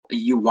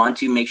you want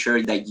to make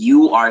sure that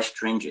you are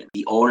stringent.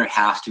 The owner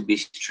has to be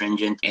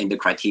stringent in the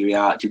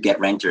criteria to get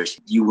renters.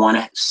 You want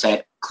to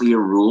set clear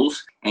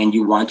rules, and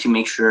you want to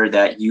make sure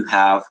that you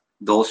have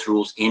those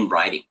rules in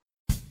writing.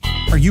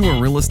 Are you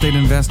a real estate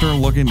investor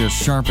looking to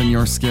sharpen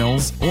your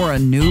skills, or a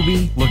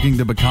newbie looking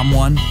to become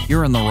one?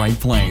 You're in the right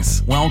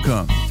place.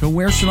 Welcome to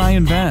Where Should I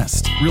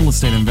Invest? Real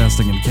Estate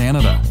Investing in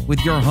Canada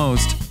with your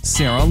host,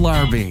 Sarah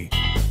Larby.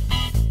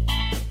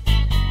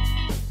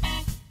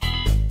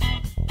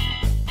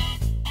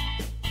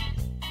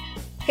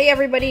 Hey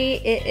everybody,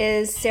 it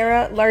is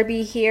Sarah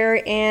Larby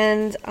here,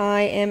 and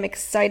I am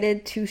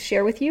excited to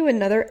share with you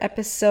another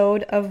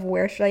episode of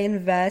Where Should I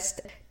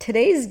Invest?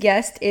 Today's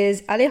guest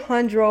is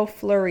Alejandro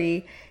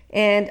Fleury,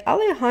 and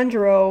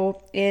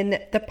Alejandro,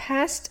 in the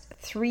past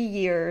 3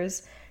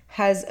 years,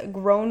 has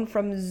grown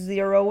from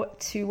 0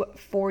 to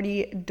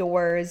 40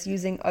 doors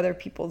using other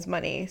people's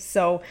money.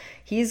 So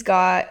he's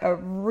got a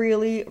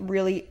really,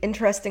 really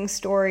interesting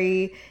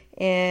story.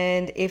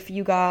 And if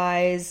you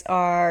guys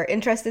are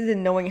interested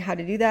in knowing how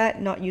to do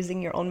that, not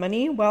using your own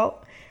money,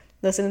 well,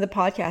 listen to the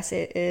podcast.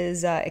 It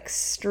is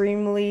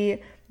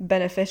extremely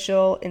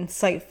beneficial,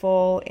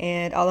 insightful,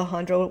 and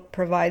Alejandro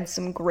provides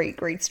some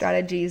great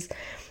strategies.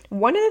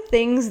 One of the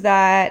things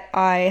that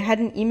I had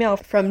an email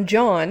from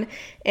John,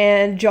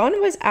 and John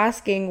was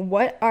asking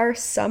what are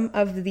some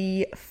of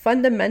the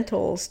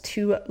fundamentals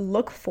to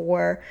look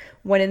for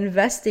when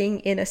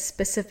investing in a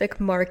specific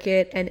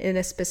market and in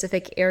a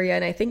specific area.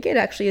 And I think it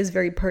actually is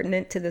very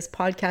pertinent to this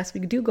podcast.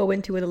 We do go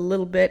into it a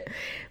little bit,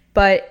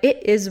 but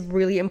it is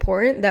really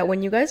important that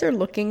when you guys are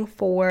looking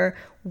for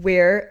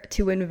where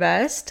to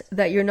invest,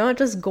 that you're not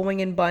just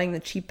going and buying the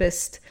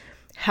cheapest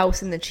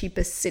house in the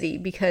cheapest city,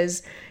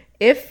 because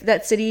if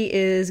that city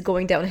is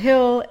going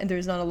downhill and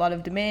there's not a lot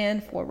of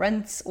demand for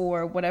rents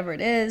or whatever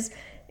it is,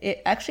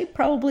 it actually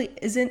probably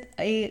isn't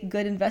a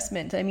good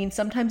investment. I mean,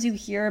 sometimes you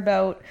hear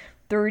about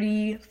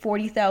 $30,000,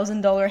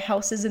 $40,000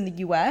 houses in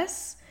the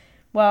US.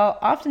 Well,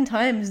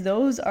 oftentimes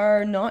those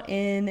are not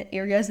in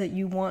areas that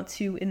you want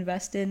to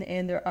invest in,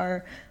 and there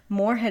are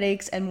more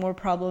headaches and more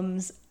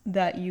problems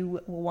that you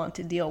will want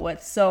to deal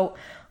with. So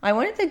I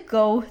wanted to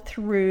go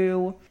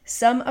through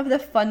some of the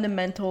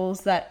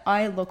fundamentals that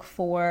I look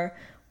for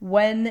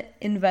when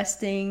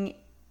investing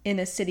in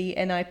a city,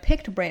 and I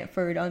picked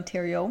Brantford,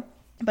 Ontario,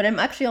 but I'm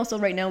actually also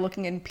right now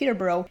looking in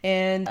Peterborough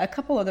and a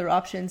couple other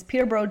options.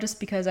 Peterborough, just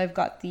because I've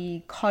got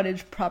the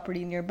cottage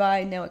property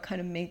nearby, now it kind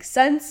of makes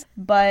sense,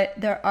 but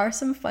there are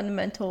some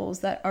fundamentals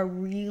that are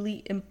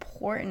really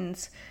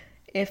important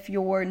if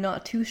you're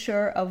not too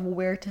sure of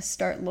where to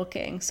start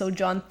looking. So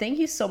John, thank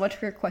you so much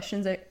for your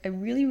questions. I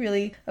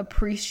really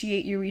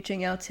appreciate you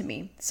reaching out to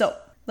me. So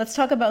let's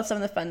talk about some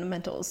of the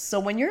fundamentals. So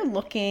when you're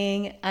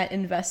looking at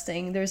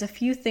investing, there's a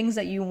few things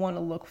that you want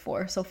to look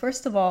for. So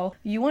first of all,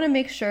 you want to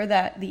make sure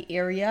that the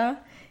area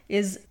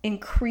is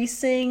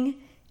increasing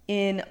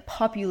in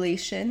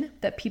population,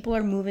 that people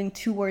are moving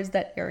towards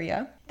that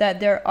area, that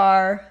there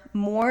are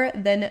more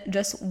than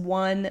just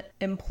one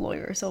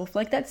employer. So if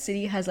like that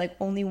city has like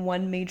only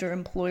one major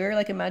employer,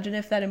 like imagine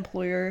if that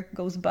employer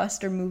goes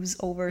bust or moves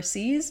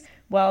overseas,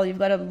 well, you've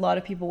got a lot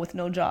of people with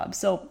no jobs.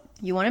 So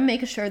you want to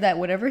make sure that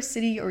whatever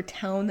city or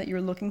town that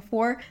you're looking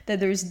for,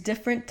 that there's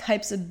different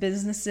types of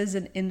businesses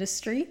and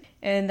industry,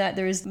 and that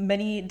there's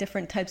many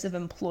different types of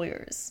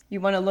employers.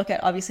 You want to look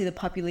at obviously the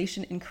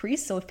population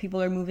increase, so if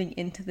people are moving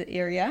into the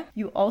area.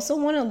 You also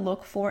want to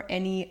look for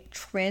any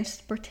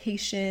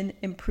transportation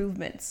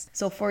improvements.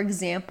 So for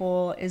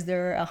example, is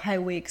there a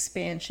highway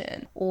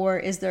expansion, or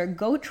is there a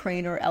GO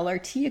train or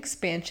LRT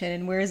expansion,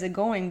 and where is it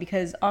going?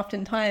 Because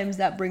oftentimes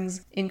that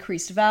brings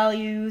increased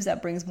values,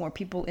 that brings more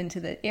people into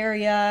the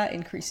area,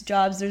 increased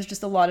jobs. There's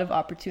just a lot of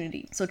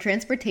opportunity. So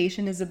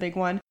transportation is a big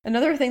one.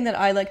 Another thing that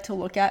I like to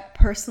look at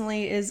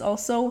personally is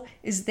also,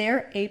 is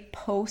there a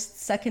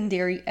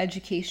post-secondary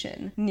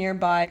education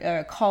nearby,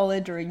 a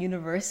college or a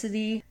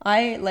university?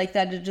 I like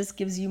that. It just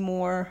gives you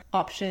more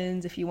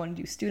options if you want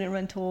to do student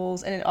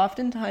rentals, and it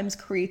oftentimes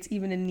creates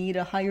even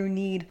a higher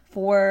need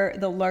for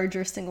the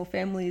larger single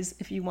families.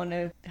 If you want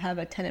to have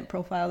a tenant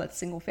profile that's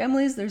single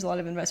families, there's a lot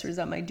of investors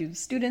that might do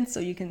students,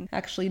 so you can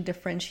actually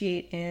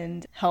differentiate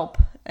and help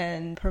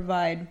and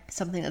provide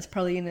something that's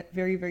probably in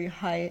very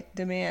high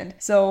demand.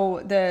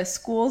 So the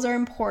schools are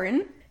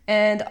important.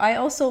 And I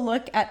also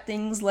look at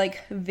things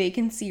like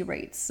vacancy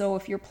rates. So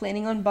if you're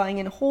planning on buying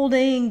and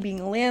holding, being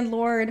a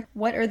landlord,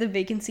 what are the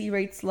vacancy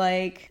rates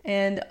like?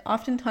 And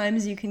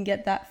oftentimes you can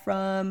get that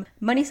from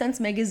Money Sense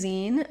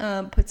magazine,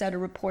 puts out a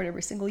report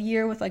every single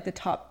year with like the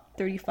top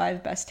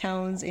 35 best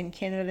towns in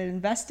Canada to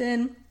invest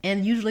in.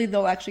 And usually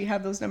they'll actually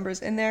have those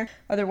numbers in there.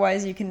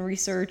 Otherwise, you can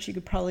research, you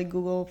could probably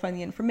Google, find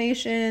the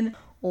information,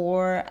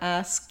 or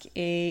ask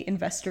a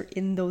investor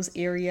in those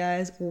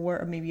areas,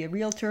 or maybe a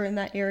realtor in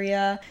that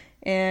area.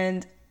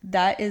 And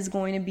that is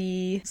going to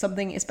be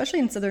something, especially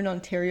in Southern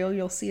Ontario,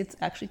 you'll see it's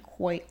actually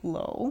quite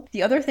low.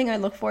 The other thing I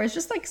look for is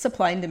just like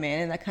supply and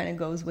demand, and that kind of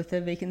goes with the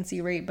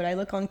vacancy rate. But I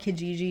look on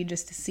Kijiji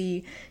just to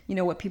see,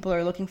 what people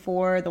are looking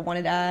for, the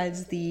wanted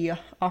ads, the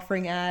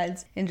offering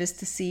ads, and just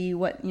to see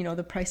what,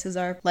 the prices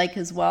are like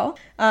as well.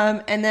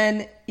 And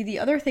then the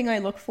other thing I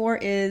look for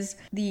is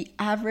the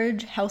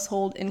average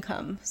household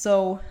income.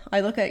 So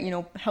I look at,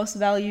 house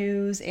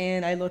values,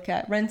 and I look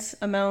at rent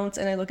amounts,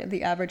 and I look at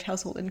the average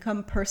household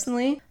income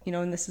personally,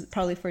 and this is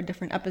probably for a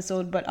different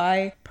episode, but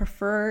I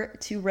prefer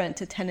to rent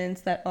to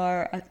tenants that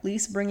are at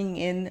least bringing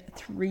in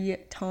 3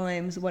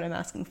 times what I'm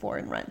asking for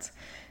in rent.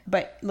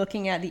 But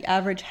looking at the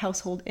average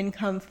household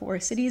income for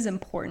a city is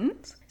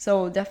important.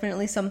 So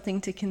definitely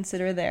something to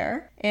consider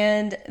there.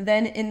 And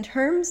then in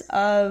terms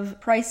of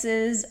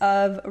prices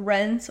of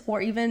rent,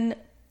 or even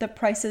the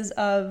prices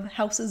of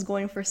houses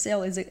going for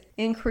sale, is it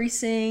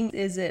increasing?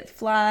 Is it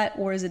flat?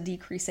 Or is it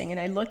decreasing? And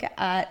I look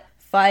at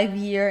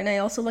 5-year, and I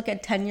also look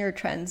at 10-year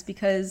trends,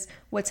 because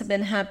what's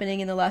been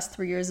happening in the last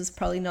 3 years is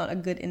probably not a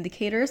good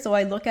indicator. So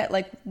I look at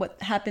like what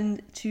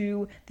happened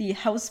to the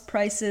house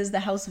prices,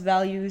 the house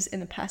values in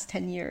the past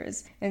 10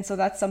 years. And so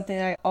that's something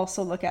that I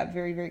also look at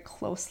very, very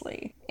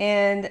closely.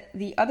 And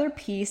the other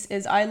piece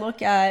is I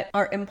look at,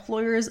 are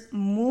employers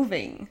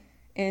moving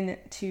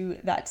into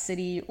that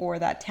city or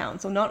that town?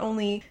 So not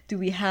only do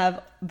we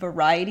have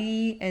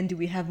variety and do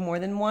we have more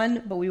than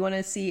one, but we want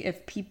to see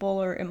if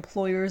people or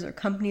employers or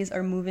companies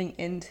are moving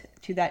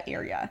into that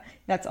area.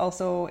 That's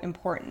also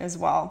important as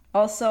well.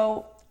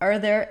 Also, are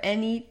there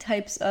any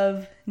types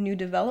of new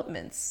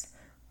developments?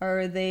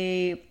 Is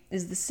the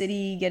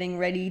city getting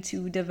ready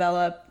to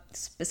develop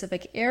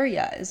specific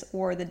areas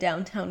or the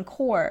downtown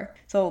core?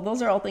 So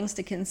those are all things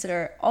to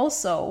consider.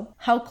 Also,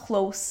 how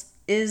close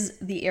is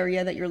the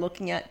area that you're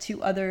looking at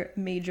to other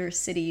major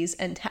cities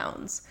and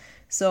towns?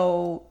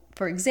 So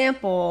for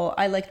example,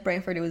 I liked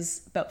Brantford. It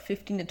was about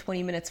 15 to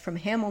 20 minutes from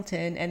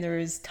Hamilton, and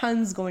there's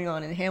tons going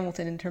on in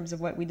Hamilton in terms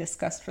of what we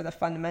discussed for the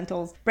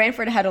fundamentals.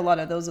 Brantford had a lot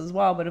of those as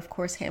well, but of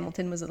course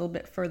Hamilton was a little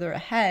bit further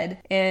ahead.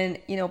 And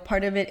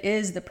part of it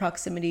is the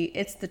proximity.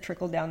 It's the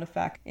trickle down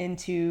effect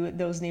into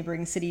those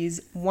neighboring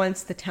cities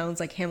once the towns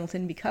like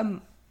Hamilton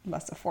become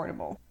less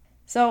affordable.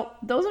 So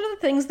those are the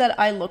things that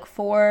I look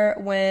for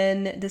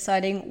when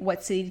deciding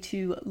what city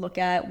to look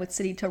at, what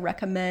city to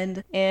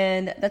recommend.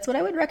 And that's what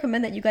I would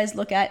recommend that you guys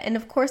look at. And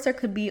of course, there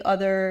could be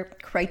other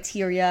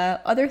criteria,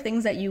 other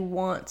things that you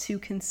want to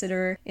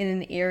consider in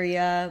an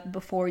area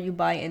before you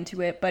buy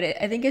into it. But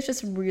I think it's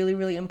just really,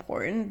 really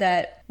important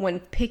that when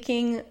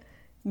picking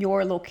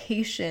your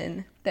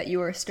location, that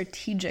you are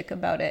strategic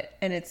about it.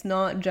 And it's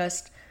not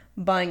just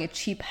buying a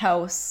cheap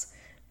house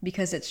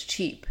because it's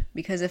cheap.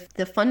 Because if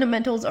the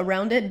fundamentals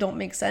around it don't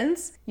make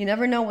sense, you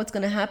never know what's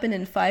going to happen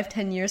in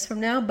 5-10 years from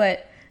now,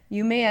 but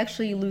you may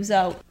actually lose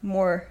out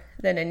more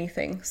than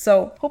anything.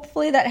 So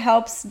hopefully that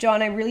helps.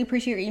 John, I really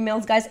appreciate your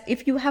emails. Guys,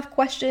 if you have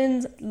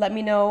questions, let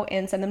me know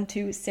and send them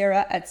to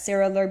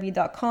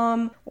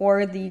sarah@sarahlarby.com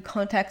or the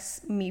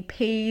Contacts Me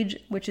page,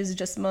 which is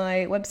just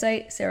my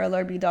website,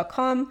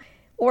 sarahlarby.com.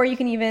 Or you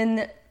can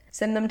even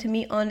send them to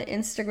me on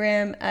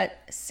Instagram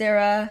at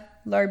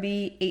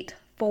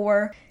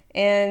sarahlarby84.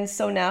 And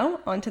so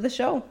now, on to the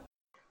show.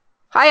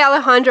 Hi,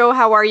 Alejandro.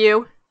 How are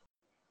you?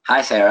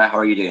 Hi, Sarah. How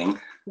are you doing?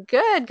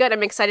 Good.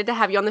 I'm excited to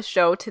have you on the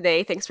show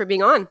today. Thanks for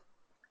being on.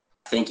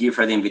 Thank you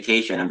for the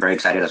invitation. I'm very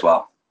excited as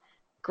well.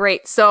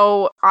 Great.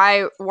 So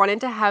I wanted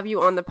to have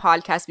you on the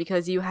podcast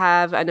because you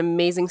have an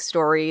amazing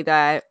story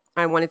that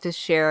I wanted to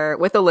share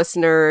with the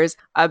listeners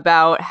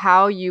about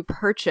how you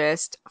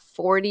purchased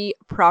 40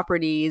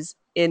 properties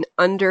in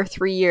under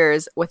 3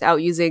 years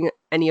without using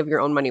any of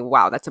your own money.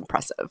 Wow, that's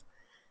impressive.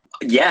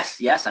 Yes.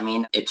 I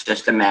mean, it's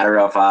just a matter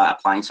of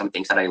applying some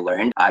things that I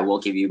learned. I will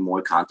give you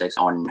more context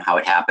on how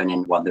it happened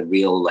and what the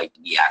real,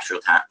 the actual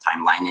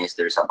timeline is.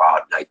 There's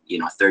about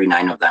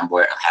 39 of them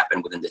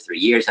happened within the 3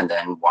 years, and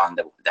then one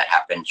that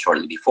happened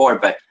shortly before.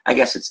 But I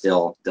guess it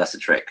still does the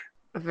trick.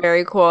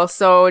 Very cool.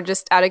 So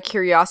just out of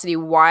curiosity,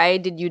 why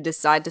did you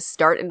decide to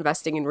start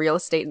investing in real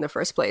estate in the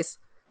first place?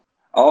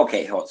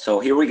 Okay, so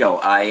here we go.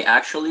 I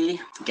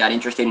actually got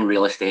interested in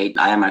real estate.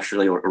 I am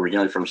actually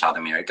originally from South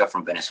America,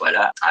 from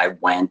Venezuela. I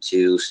went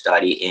to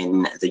study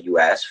in the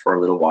US for a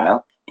little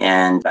while.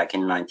 And back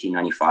in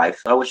 1995,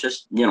 I was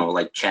just,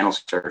 channel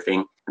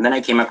surfing. And then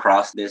I came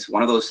across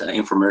one of those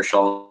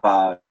infomercials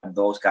about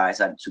those guys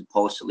that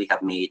supposedly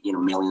have made,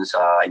 millions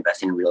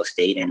investing in real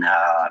estate. And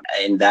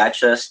that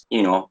just,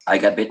 I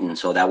got bitten.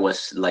 So that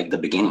was the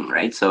beginning,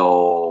 right?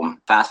 So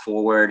fast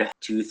forward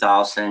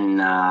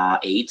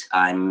 2008,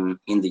 I'm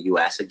in the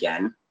US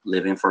again,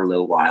 living for a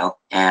little while.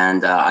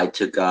 And I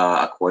took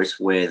a course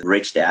with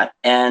Rich Dad.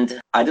 And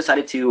I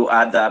decided to,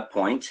 at that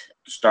point,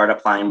 start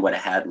applying what I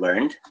had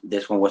learned.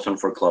 This one was on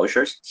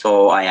foreclosures.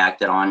 So I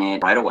acted on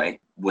it right away.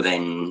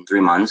 Within 3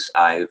 months,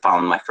 I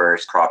found my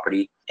first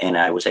property and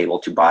I was able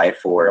to buy it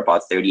for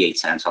about 38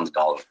 cents on the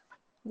dollar.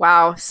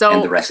 Wow. So,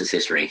 and the rest is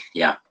history.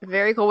 Yeah.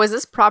 Very cool. Was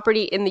this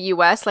property in the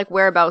US?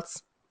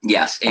 Whereabouts?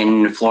 Yes,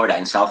 in Florida,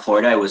 in South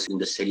Florida. I was in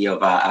the city of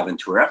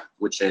Aventura,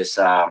 which is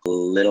a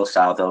little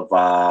south of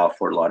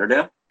Fort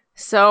Lauderdale.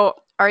 So,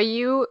 are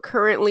you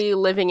currently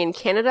living in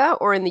Canada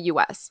or in the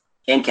US?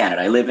 In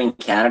Canada. I live in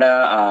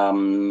Canada.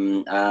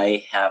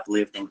 I have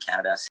lived in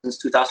Canada since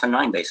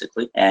 2009,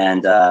 basically.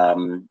 And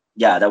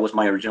yeah, that was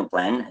my original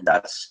plan.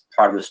 That's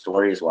part of the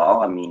story as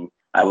well. I mean,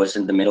 I was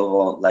in the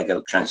middle of like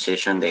a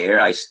transition there.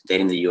 I stayed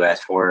in the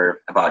US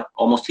for about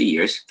almost 2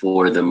 years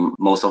for the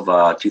most of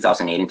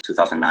 2008 and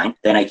 2009.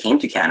 Then I came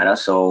to Canada.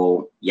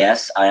 So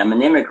yes, I am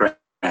an immigrant.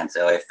 And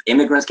so if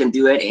immigrants can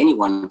do it,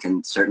 anyone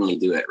can certainly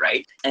do it,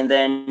 right? And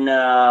then,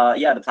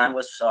 yeah, the plan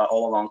was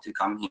all along to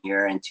come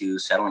here and to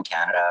settle in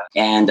Canada.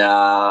 And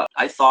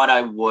I thought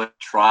I would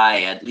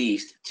try at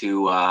least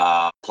to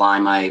apply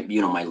my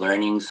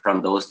learnings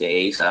from those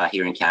days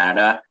here in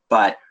Canada.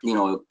 But,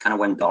 it kind of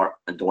went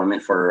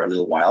dormant for a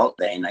little while.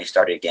 Then I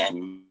started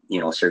again,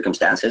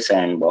 circumstances,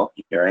 and well,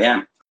 here I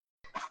am.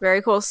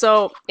 Very cool.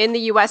 So in the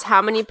US,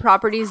 how many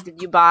properties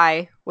did you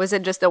buy? Was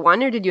it just the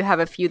one, or did you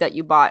have a few that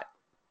you bought?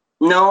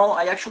 No,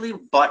 I actually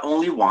bought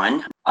only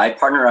one. I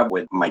partnered up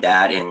with my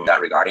dad in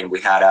that regard, and we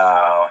had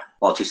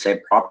to say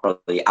it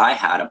properly, I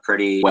had a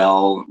pretty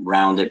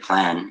well-rounded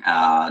plan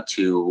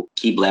to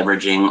keep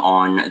leveraging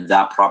on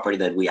that property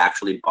that we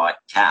actually bought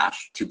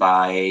cash to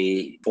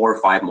buy 4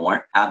 or 5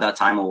 more. At that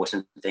time, I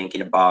wasn't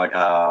thinking about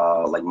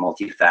like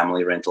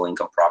multi-family rental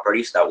income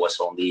properties. That was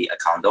only a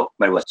condo,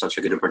 but it was such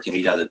a good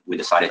opportunity that we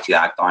decided to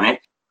act on it.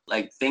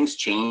 Like things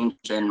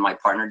changed, and my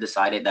partner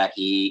decided that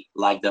he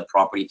liked the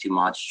property too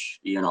much,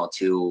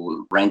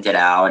 to rent it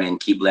out and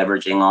keep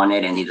leveraging on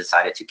it. And he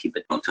decided to keep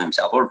it to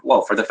himself, or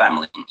well, for the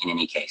family in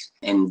any case.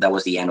 And that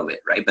was the end of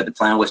it, right? But the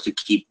plan was to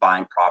keep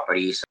buying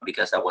properties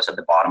because that was at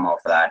the bottom of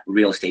that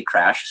real estate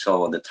crash.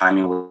 So the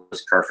timing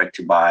was perfect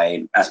to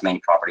buy as many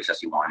properties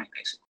as you wanted,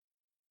 basically.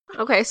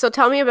 Okay, so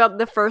tell me about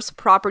the first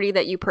property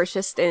that you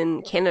purchased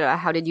in Canada.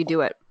 How did you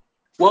do it?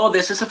 Well,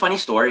 this is a funny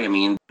story. I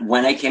mean,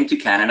 when I came to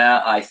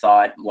Canada, I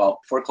thought,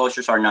 well,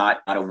 foreclosures are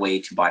not a way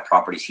to buy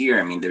properties here.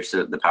 I mean, there's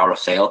the power of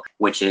sale,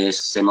 which is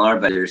similar,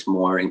 but there's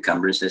more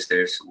encumbrances.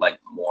 There's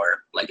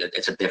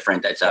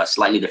it's a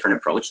slightly different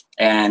approach.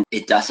 And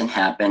it doesn't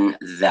happen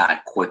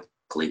that quickly.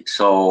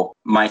 So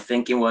my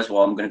thinking was,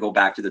 well, I'm going to go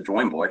back to the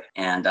drawing board,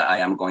 and I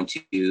am going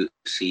to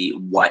see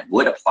what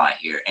would apply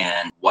here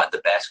and what the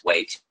best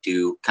way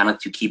to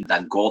keep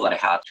that goal that I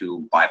have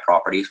to buy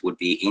properties would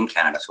be in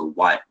Canada. So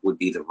what would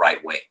be the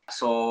right way?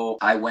 So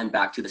I went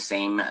back to the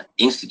same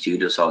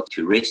institute, so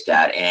to reach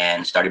that,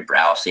 and started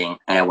browsing.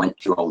 And I went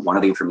to one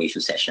of the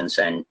information sessions,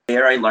 and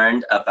there I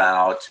learned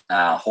about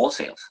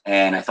wholesales.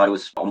 And I thought it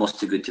was almost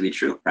too good to be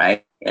true,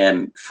 right?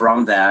 And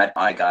from that,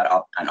 I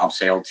got an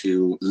upsell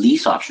to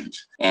lease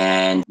options.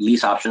 And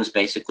lease options,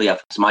 basically, as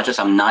much as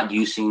I'm not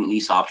using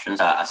lease options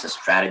as a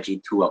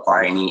strategy to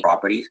acquire any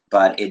properties,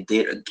 but it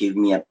did give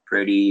me a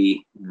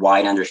pretty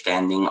wide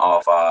understanding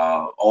of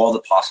all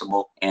the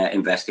possible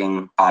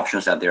investing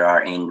options that there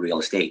are in real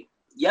estate.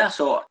 Yeah,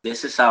 so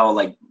this is how,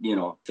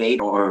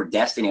 fate or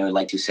destiny, I would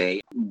like to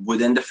say.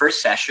 Within the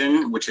first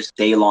session, which is a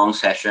day-long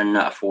session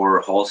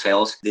for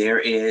wholesales, there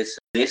is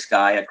this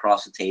guy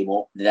across the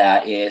table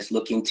that is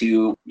looking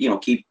to,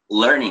 keep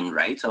learning,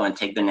 right? So, and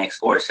take the next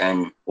course.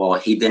 And well,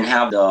 he didn't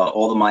have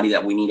all the money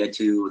that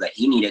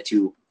he needed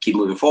to keep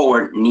moving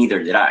forward.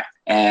 Neither did I.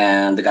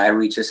 And the guy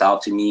reaches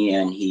out to me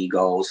and he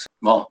goes,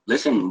 well,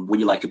 listen, would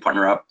you like to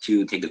partner up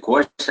to take the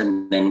course?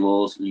 And then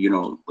we'll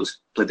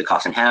split the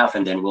cost in half,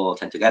 and then we'll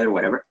attend together,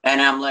 whatever.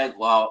 And I'm like,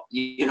 well,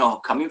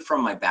 coming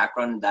from my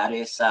background,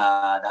 that's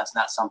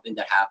not something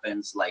that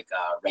happens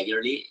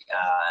regularly.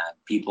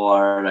 People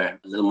are a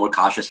little more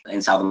cautious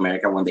in South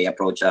America when they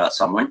approach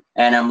someone.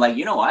 And I'm like,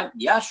 you know what?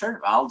 Yeah,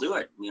 sure, I'll do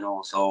it.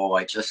 So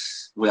I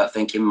just, without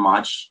thinking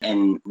much,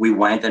 and we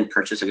went and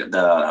purchased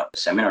the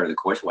seminar or the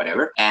course,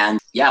 whatever. And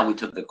yeah, we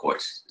took the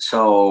course.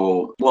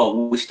 So,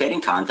 well, we stayed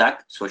in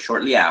contact. So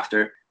shortly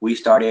after, we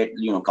started,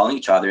 calling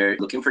each other,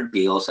 looking for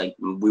deals. Like,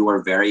 we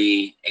were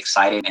very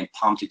excited and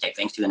pumped to take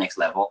things to the next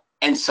level.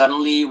 And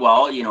suddenly,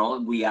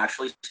 we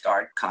actually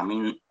start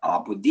coming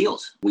up with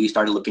deals. We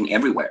started looking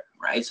everywhere,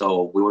 right?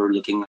 So we were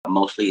looking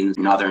mostly in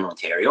Northern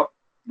Ontario.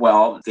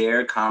 Well,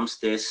 there comes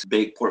this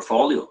big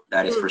portfolio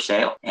that is for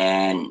sale.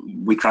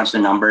 And we crunched the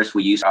numbers.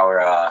 We used our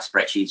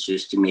spreadsheets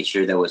just to make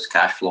sure there was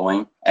cash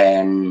flowing.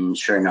 And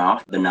sure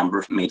enough, the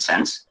numbers made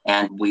sense.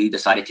 And we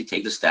decided to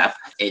take the step.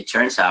 It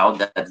turns out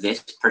that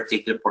this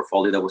particular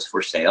portfolio that was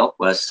for sale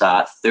was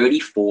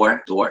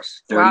 34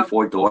 doors,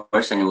 34 Wow.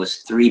 doors, and it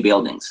was 3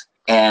 buildings.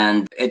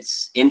 And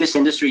it's in this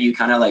industry, you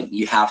kind of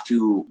you have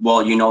to,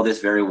 well,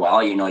 this very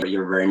well,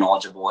 you're very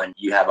knowledgeable and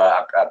you have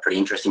a pretty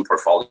interesting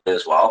portfolio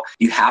as well.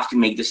 You have to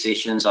make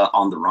decisions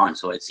on the run.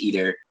 So it's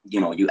either,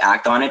 you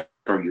act on it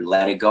or you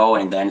let it go,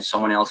 and then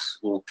someone else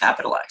will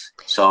capitalize.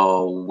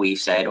 So we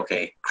said,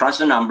 okay, crunch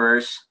the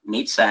numbers,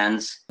 made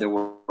sense. There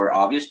were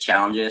obvious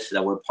challenges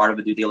that were part of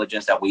the due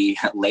diligence that we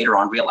later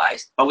on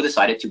realized, but we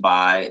decided to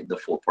buy the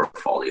full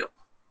portfolio.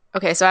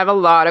 Okay, so I have a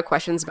lot of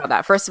questions about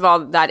that. First of all,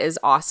 that is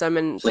awesome.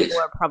 And Please. people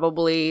are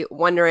probably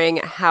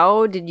wondering,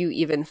 how did you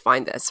even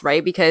find this,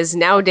 right? Because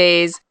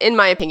nowadays, in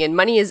my opinion,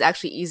 money is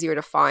actually easier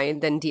to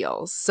find than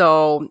deals.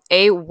 So,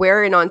 A,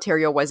 where in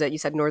Ontario was it? You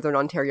said Northern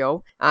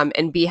Ontario.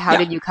 And B, how Yeah.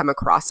 did you come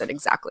across it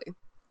exactly?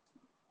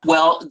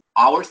 Well,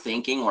 our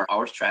thinking or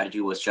our strategy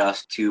was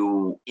just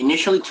to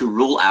initially to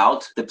rule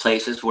out the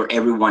places where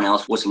everyone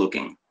else was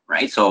looking,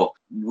 right? So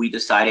we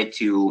decided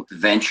to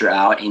venture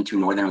out into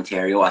Northern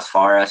Ontario as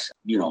far as,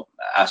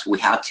 as we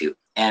had to.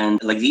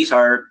 And like these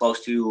are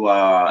close to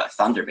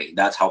Thunder Bay.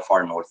 That's how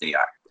far north they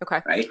are.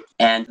 Okay. Right.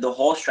 And the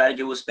whole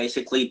strategy was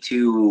basically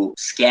to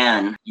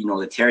scan,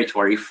 the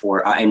territory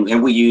for,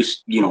 and we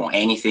used,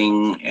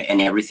 anything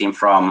and everything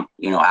from,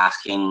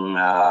 asking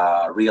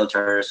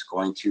realtors,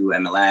 going to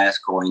MLS,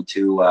 going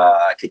to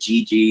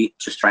Kijiji,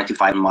 just trying to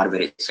find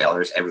motivated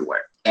sellers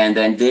everywhere. And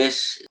then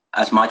this,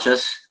 as much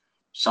as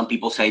some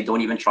people say don't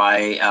even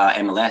try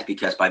MLS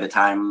because by the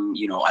time,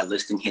 a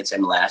listing hits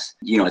MLS,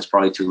 it's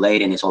probably too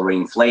late and it's already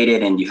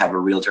inflated and you have a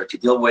realtor to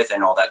deal with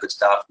and all that good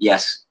stuff.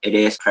 Yes, it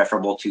is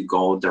preferable to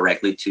go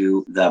directly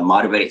to the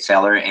motivated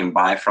seller and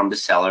buy from the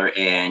seller,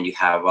 and you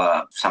have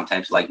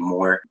sometimes like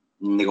more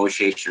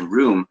negotiation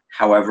room.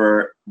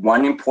 However,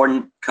 one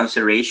important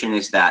consideration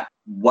is that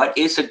what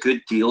is a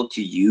good deal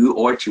to you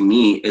or to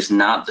me is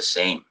not the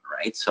same.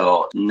 Right?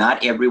 So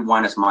not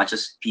everyone, as much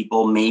as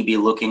people may be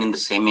looking in the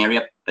same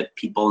area, but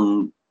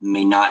people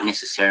may not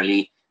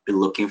necessarily be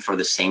looking for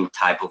the same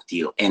type of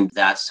deal. And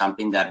that's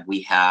something that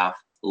we have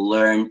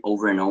learned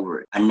over and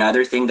over.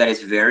 Another thing that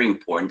is very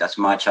important, as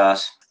much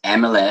as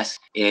MLS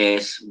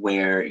is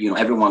where,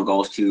 everyone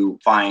goes to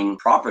find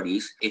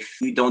properties.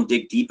 If you don't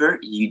dig deeper,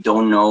 you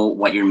don't know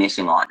what you're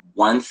missing on.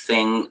 One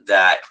thing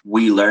that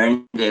we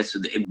learned is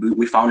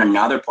we found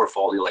another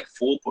portfolio, like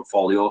full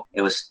portfolio.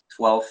 It was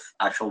 12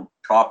 actual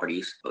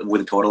properties with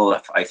a total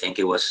of, I think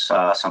it was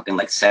something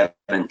like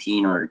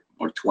 17 or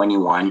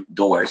 21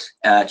 doors,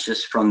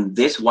 just from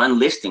this one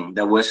listing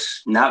that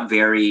was not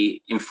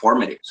very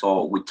informative.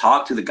 So we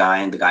talked to the guy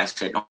and the guy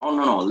said, oh,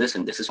 no,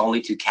 listen, this is only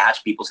to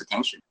catch people's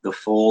attention. The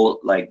full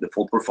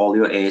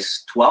portfolio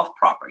is 12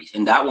 properties.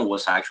 And that one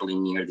was actually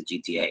near the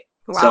GTA.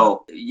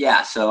 Wow.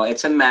 So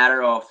it's a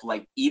matter of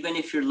like, even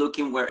if you're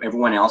looking where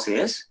everyone else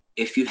is,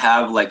 if you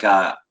have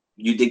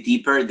you dig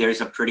deeper,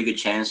 there's a pretty good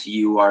chance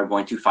you are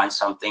going to find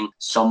something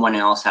someone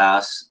else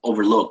has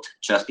overlooked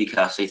just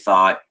because they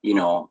thought,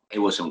 it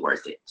wasn't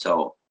worth it.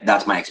 So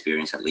that's my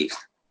experience, at least.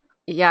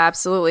 Yeah,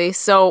 absolutely.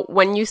 So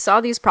when you saw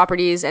these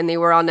properties and they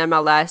were on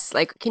MLS,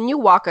 can you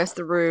walk us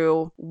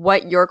through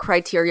what your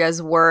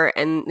criterias were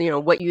and,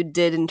 what you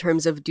did in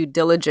terms of due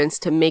diligence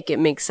to make it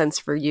make sense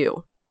for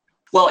you?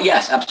 Well,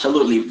 yes,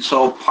 absolutely.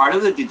 So part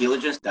of the due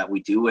diligence that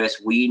we do is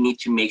we need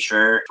to make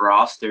sure for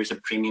us, there's a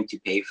premium to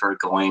pay for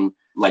going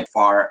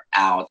far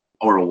out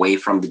or away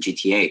from the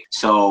GTA.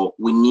 So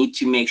we need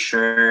to make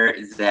sure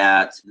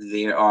that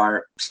there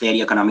are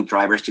steady economic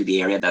drivers to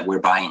the area that we're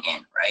buying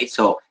in, right?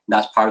 So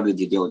that's part of the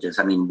due diligence.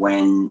 I mean,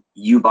 when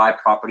you buy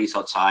properties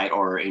outside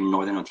or in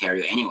Northern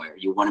Ontario, anywhere,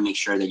 you want to make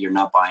sure that you're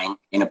not buying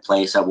in a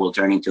place that will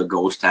turn into a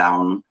ghost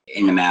town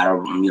in a matter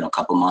of, a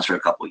couple months or a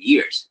couple of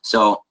years.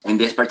 So in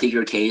this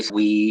particular case,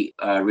 we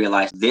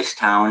realized this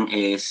town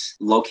is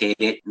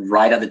located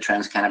right at the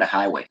Trans-Canada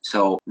Highway.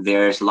 So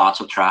there's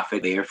lots of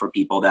traffic there for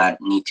people that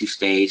need to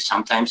stay,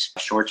 sometimes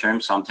short-term,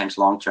 sometimes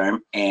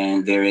long-term.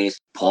 And there is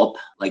pulp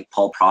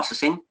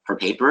processing for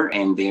paper,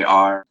 and there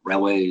are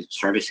railway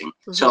servicing.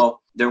 Mm-hmm. So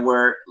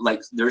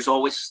there's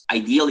always,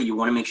 ideally, you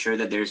want to make sure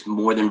that there's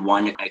more than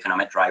one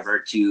economic driver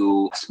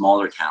to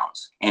smaller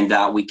towns. And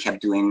that we kept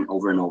doing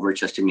over and over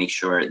just to make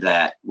sure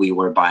that we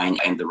were buying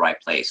in the right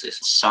places.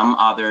 Some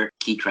other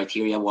key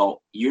criteria,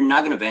 well, you're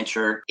not going to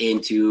venture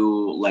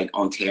into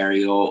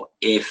Ontario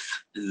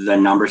if the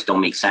numbers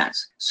don't make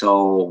sense.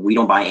 So we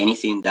don't buy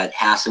anything that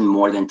hasn't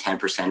more than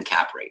 10%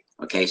 cap rate.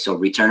 Okay, so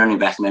return on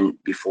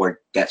investment before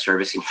debt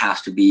servicing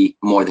has to be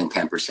more than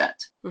 10%.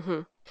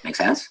 Mm-hmm. Make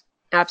sense?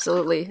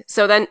 Absolutely.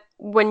 So then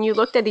when you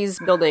looked at these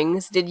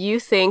buildings, did you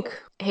think,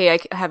 hey,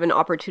 I have an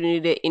opportunity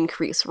to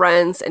increase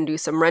rents and do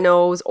some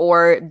renos,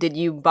 or did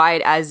you buy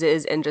it as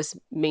is and just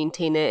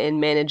maintain it and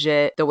manage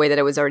it the way that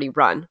it was already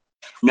run?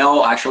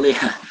 No, actually,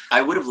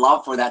 I would have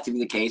loved for that to be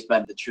the case,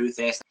 but the truth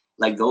is,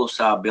 those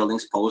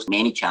buildings pose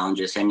many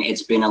challenges, and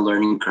it's been a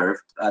learning curve.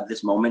 At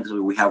this moment,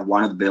 we have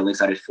one of the buildings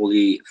that is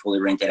fully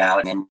rented out,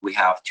 and then we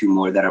have two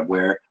more that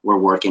we're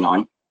working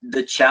on.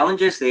 The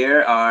challenges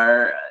there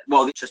are,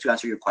 well, just to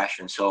answer your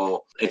question.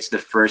 So it's the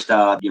first,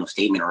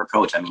 statement or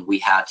approach. I mean, we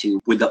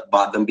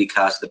bought them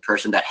because the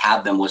person that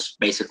had them was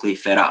basically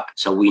fed up.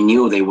 So we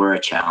knew they were a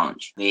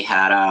challenge. They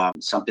had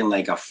something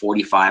like a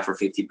 45 or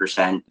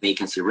 50%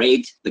 vacancy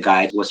rate. The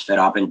guy was fed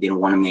up and didn't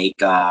want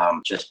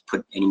to just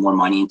put any more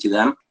money into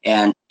them.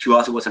 And to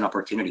us, it was an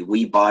opportunity.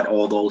 We bought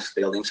all those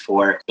buildings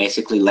for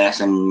basically less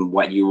than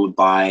what you would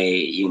buy,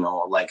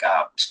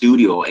 a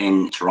studio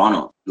in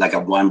Toronto, like a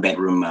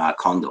one-bedroom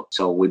condo.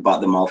 So we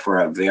bought them all for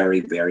a very,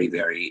 very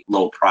very, very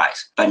low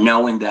price. But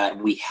knowing that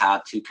we had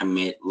to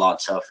commit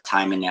lots of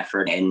time and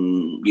effort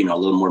and, a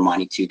little more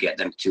money to get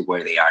them to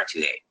where they are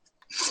today.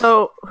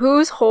 So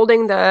who's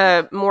holding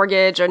the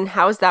mortgage and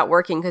how's that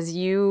working? Because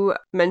you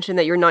mentioned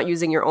that you're not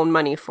using your own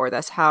money for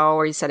this. How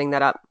are you setting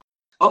that up?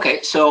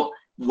 Okay, so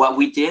what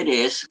we did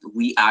is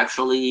we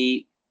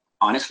actually,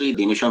 honestly,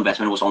 the initial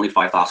investment was only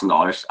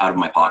 $5,000 out of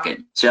my pocket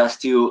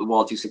just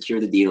to secure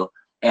the deal.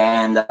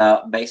 And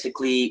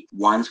basically,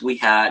 once we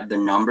had the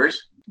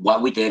numbers,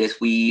 what we did is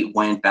we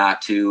went back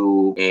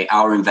to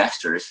our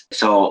investors.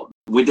 So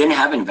we didn't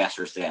have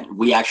investors then.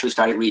 We actually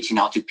started reaching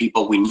out to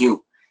people we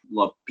knew,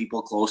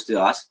 people close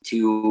to us,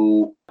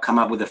 to come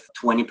up with a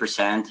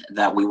 20%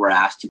 that we were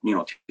asked to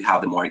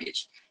have the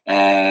mortgage.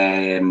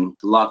 And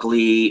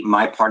luckily,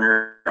 my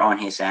partner on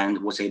his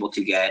end was able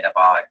to get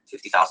about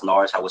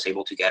 $50,000. I was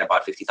able to get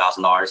about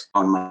 $50,000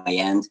 on my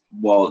end.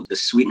 Well, the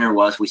sweetener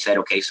was, we said,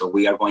 okay, so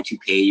we are going to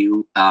pay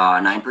you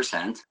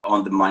 9%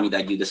 on the money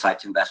that you decide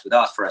to invest with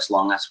us for as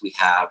long as we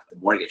have the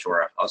mortgage,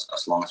 or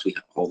as long as we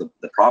hold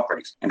the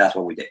properties. And that's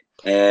what we did.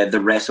 The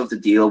rest of the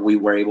deal, we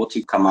were able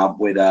to come up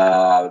with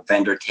a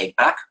vendor take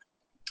back.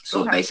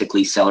 So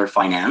basically seller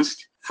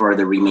financed for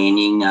the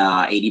remaining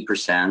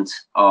 80%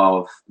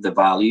 of the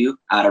value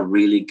at a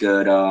really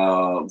good,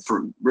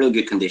 for really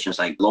good conditions,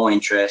 like low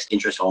interest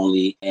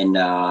only. And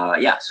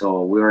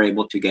so we were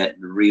able to get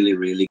really,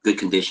 really good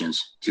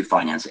conditions to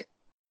finance it.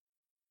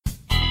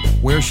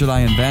 Where Should I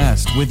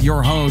Invest? With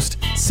your host,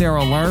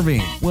 Sarah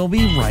Larby. We'll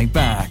be right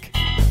back.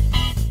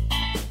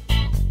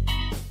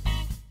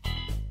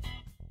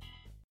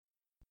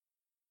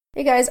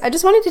 Hey guys, I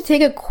just wanted to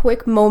take a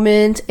quick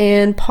moment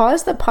and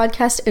pause the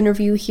podcast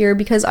interview here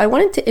because I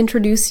wanted to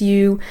introduce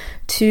you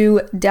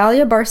to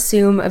Dalia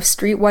Barsoum of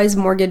Streetwise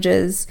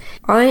Mortgages.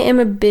 I am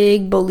a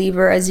big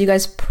believer, as you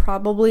guys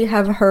probably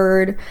have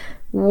heard,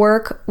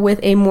 work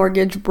with a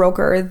mortgage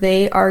broker.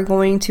 They are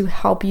going to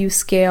help you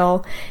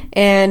scale.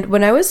 And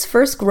when I was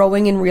first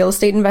growing in real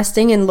estate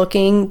investing and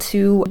looking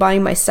to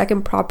buying my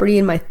second property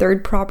and my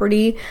third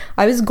property,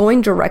 I was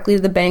going directly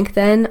to the bank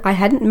then. I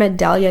hadn't met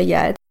Dalia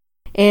yet.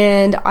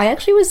 And I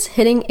actually was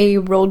hitting a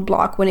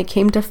roadblock when it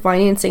came to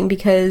financing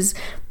because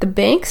the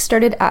bank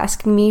started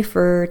asking me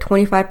for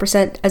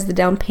 25% as the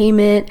down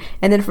payment.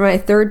 And then for my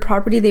third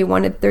property, they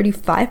wanted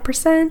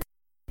 35%.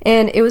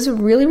 And it was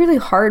really, really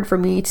hard for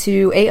me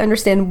to A,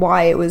 understand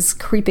why it was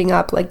creeping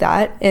up like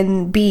that.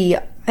 And B,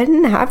 I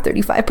didn't have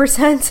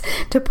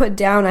 35% to put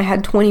down. I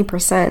had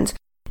 20%.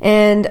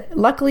 And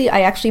luckily,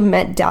 I actually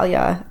met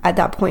Dalia at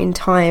that point in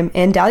time.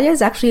 And Dalia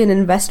is actually an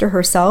investor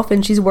herself,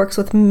 and she works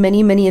with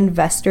many, many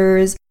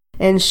investors.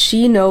 And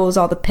she knows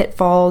all the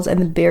pitfalls and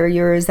the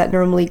barriers that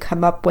normally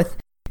come up with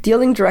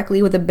dealing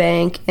directly with a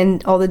bank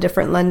and all the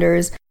different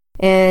lenders.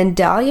 And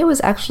Dalia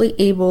was actually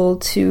able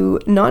to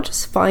not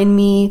just find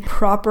me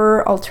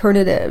proper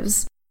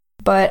alternatives,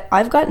 but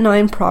I've got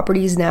 9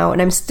 properties now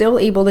and I'm still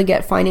able to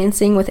get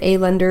financing with A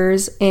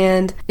lenders,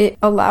 and it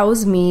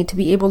allows me to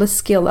be able to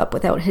scale up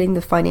without hitting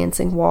the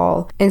financing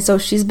wall. And so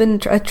she's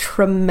been a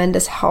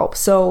tremendous help.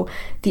 So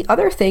the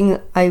other thing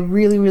I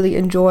really, really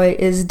enjoy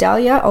is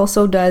Dalia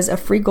also does a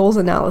free goals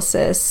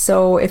analysis.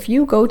 So if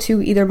you go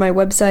to either my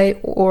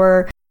website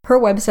or her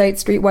website,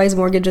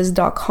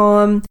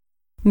 streetwisemortgages.com,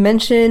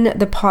 mention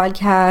the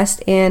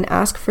podcast and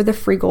ask for the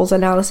free goals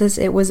analysis,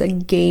 it was a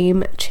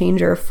game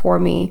changer for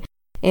me.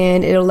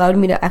 And it allowed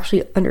me to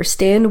actually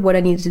understand what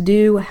I needed to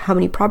do, how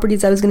many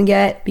properties I was going to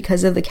get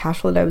because of the cash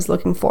flow that I was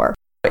looking for.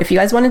 If you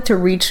guys wanted to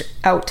reach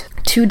out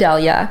to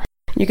Dalia,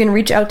 you can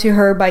reach out to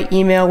her by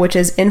email, which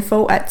is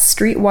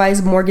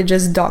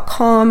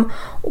info@streetwisemortgages.com,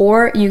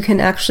 or you can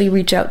actually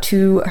reach out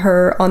to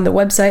her on the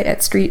website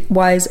at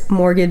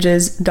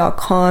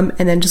streetwisemortgages.com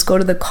and then just go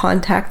to the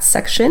contact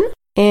section.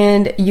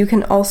 And you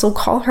can also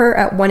call her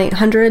at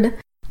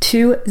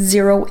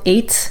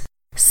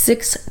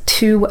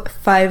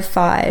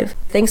 1-800-208-6255.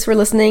 Thanks for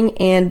listening,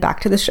 and back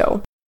to the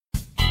show.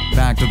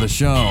 Back to the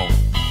show.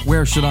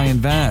 Where Should I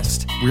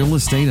Invest? Real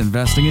estate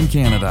investing in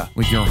Canada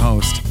with your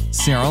host,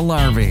 Sarah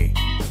Larby.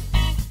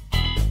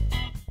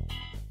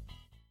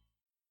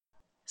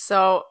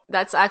 So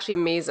that's actually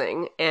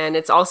amazing. And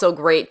it's also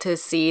great to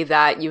see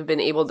that you've been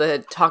able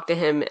to talk to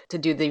him to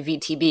do the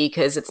VTB,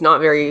 because it's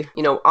not very,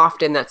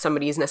 often that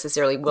somebody is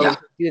necessarily willing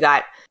to do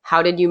that.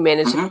 How did you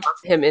manage to talk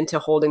him into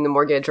holding the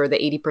mortgage or the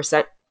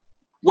 80%?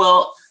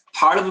 Well,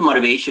 part of the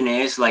motivation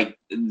is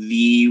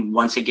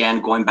once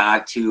again, going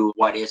back to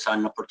what is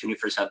an opportunity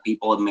for some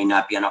people, it may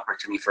not be an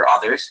opportunity for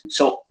others.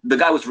 So the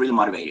guy was really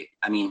motivated.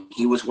 I mean,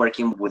 he was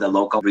working with a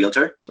local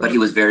realtor, but he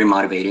was very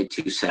motivated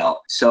to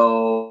sell.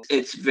 So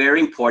it's very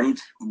important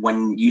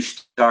when you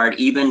start,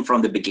 even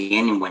from the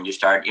beginning, when you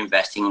start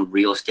investing in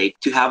real estate,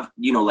 to have,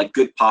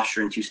 good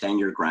posture and to stand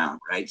your ground,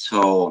 right?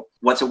 So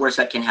what's the worst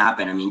that can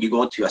happen? I mean, you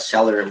go to a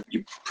seller,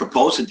 you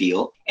propose a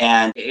deal,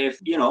 and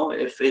if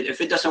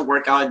it doesn't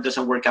work out, it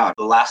doesn't work out.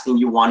 The last thing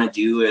you want to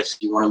do is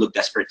you want to look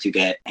desperate to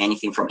get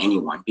anything from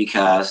anyone,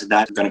 because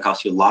that's going to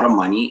cost you a lot of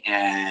money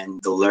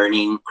and the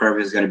learning curve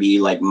is going to be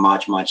like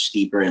much, much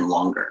steeper and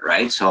longer,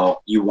 right?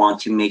 So you want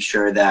to make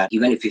sure that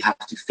even if you have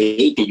to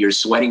fake it, you're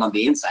sweating on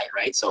the inside,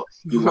 right? So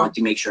you want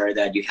to make sure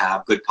that you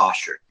have good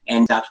posture.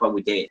 And that's what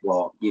we did.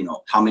 Well,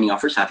 how many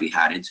offers have you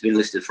had? It's been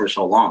listed for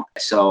so long.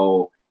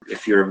 So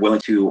if you're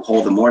willing to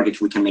hold the mortgage,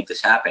 we can make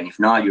this happen. If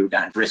not, you're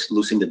going to risk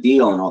losing the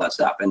deal and all that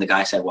stuff. And the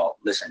guy said, well,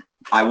 listen,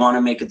 I want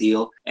to make a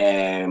deal.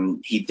 And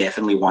he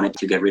definitely wanted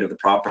to get rid of the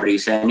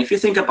properties. And if you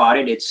think about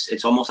it,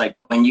 it's almost like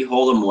when you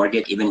hold a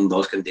mortgage, even in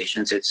those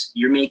conditions,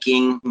 you're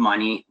making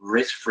money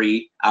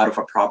risk-free out of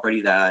a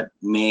property that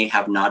may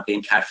have not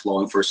been cash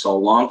flowing for so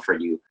long for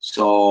you.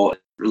 So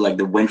like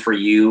the win for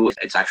you,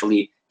 it's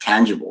actually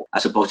tangible,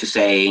 as opposed to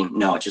saying,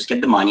 no, just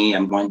get the money.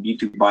 I want you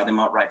to buy them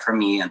outright from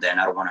me, and then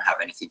I don't want to have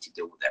anything to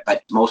do with it.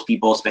 But most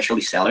people,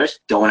 especially sellers,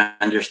 don't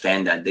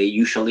understand that. They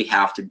usually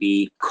have to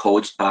be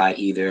coached by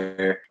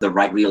either the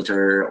right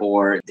realtor,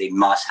 or they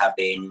must have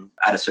been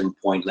at a certain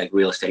point like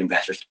real estate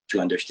investors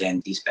to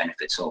understand these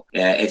benefits. So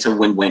it's a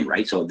win-win,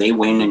 right? So they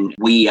win, and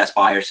we as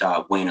buyers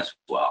win as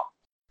well.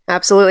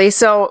 Absolutely.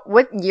 So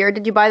what year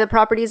did you buy the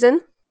properties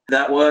in?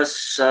 That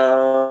was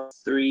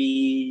 3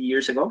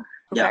 years ago.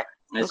 Okay. Yeah.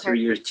 That's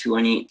 3 years,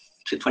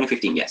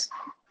 2015, yes.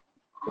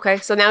 Okay,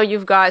 so now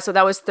you've got, so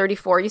that was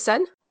 34, you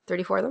said?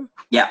 34 of them?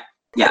 Yeah,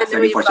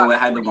 34. So we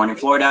had the one in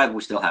Florida,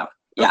 we still have.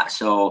 Yeah,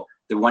 so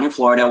the one in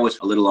Florida was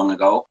a little long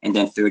ago, and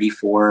then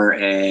 34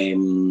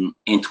 in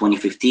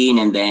 2015.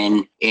 And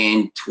then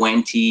in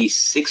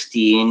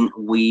 2016,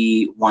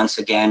 we once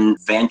again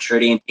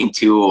ventured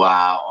into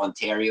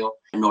Ontario,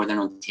 Northern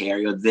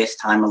Ontario, this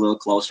time a little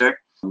closer.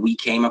 We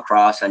came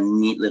across a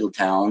neat little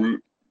town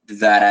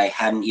that I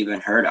hadn't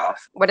even heard of.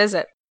 What is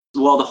it?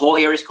 Well, the whole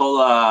area is called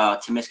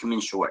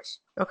Temiskaming Shores.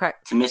 Okay.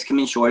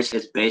 Temiskaming Shores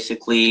is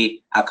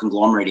basically a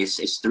conglomerate.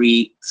 It's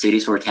 3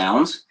 cities or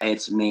towns.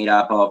 It's made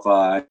up of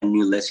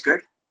New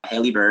Liskeard,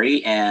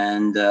 Haileybury,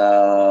 and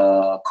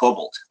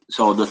Cobalt.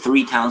 So the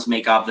 3 towns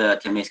make up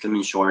the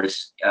Temiskaming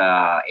Shores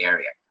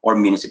area or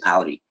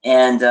municipality.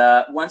 And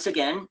once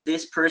again,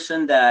 this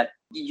person that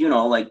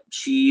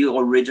she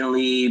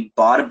originally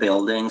bought a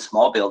building,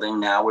 small building.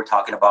 Now we're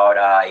talking about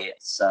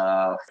it's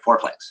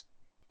 4-plex.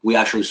 We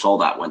actually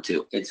sold that one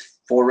too. It's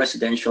 4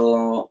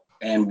 residential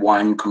and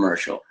 1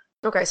 commercial.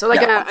 Okay, so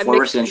like a 4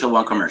 residential,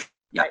 1 commercial.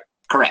 Yeah,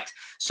 correct.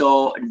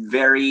 So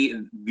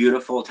very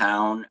beautiful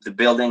town. The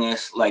building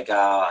is like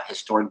a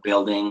historic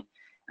building,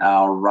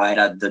 right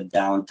at the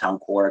downtown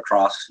core,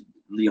 across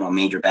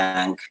major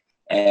bank.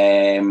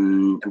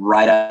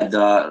 Right at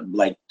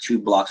the 2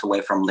 blocks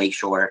away from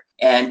Lakeshore.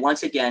 And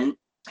once again,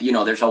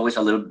 there's always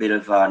a little bit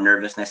of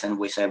nervousness, and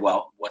we said,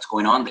 well, what's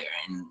going on there?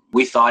 And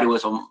we thought it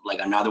was like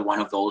another one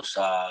of those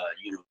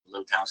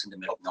little towns in the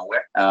middle of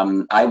nowhere.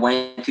 I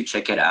went to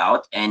check it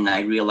out, and I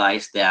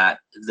realized that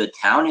the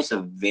town is a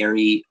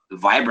very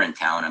vibrant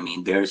town. I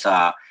mean, there's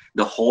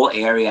the whole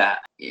area,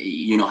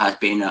 has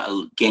been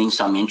gaining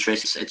some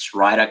interest. It's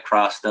right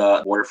across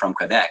the border from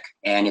Quebec,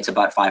 and it's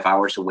about 5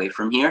 hours away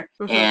from here.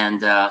 Mm-hmm.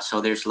 And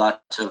so there's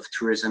lots of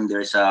tourism.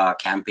 There's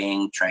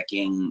camping,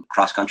 trekking,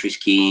 cross-country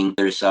skiing.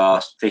 There's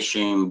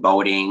fishing,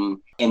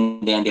 boating,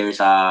 and then there's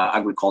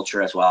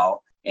agriculture as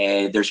well.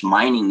 There's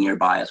mining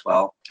nearby as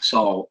well.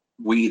 So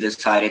we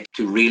decided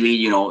to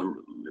really,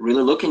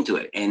 really look into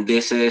it. And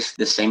this is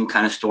the same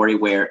kind of story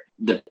where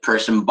the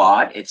person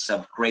bought. It's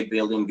a great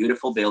building,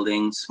 beautiful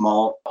building,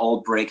 small,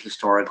 old brick,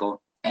 historical.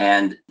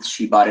 And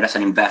she bought it as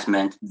an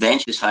investment. Then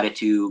she decided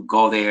to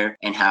go there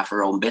and have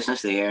her own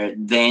business there.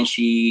 Then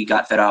she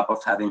got fed up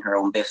of having her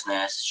own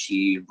business.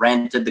 She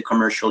rented the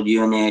commercial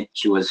unit.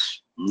 She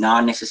was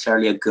not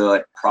necessarily a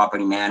good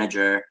property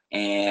manager.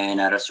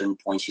 And at a certain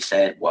point, she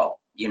said, well,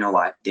 you know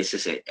what, this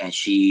is it. And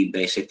she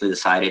basically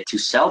decided to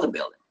sell the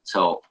building.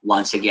 So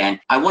once again,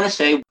 I want to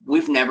say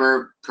we've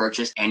never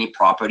purchased any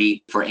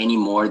property for any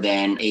more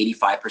than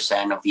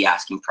 85% of the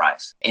asking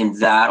price. And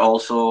that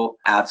also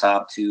adds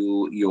up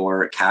to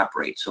your cap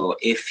rate. So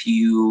if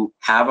you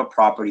have a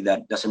property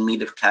that doesn't meet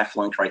the cash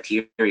flowing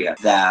criteria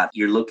that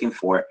you're looking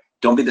for,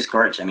 don't be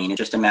discouraged. I mean, it's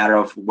just a matter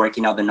of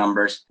working out the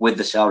numbers with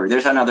the seller.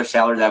 There's another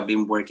seller that I've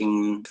been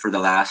working for the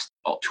last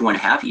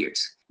 2.5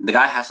 years. The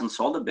guy hasn't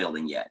sold the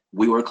building yet.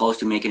 We were close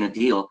to making a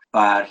deal,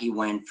 but he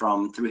went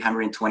from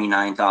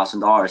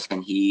 $329,000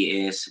 and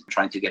he is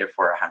trying to get it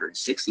for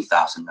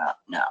 $160,000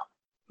 now.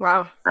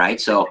 Wow.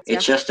 Right. So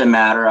it's just a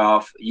matter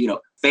of,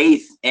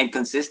 faith and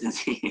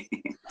consistency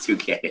to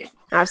get it.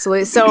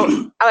 Absolutely.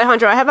 So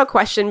Alejandro, I have a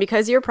question.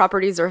 Because your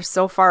properties are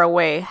so far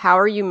away, how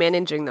are you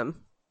managing them?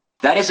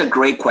 That is a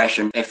great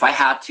question. If I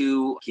had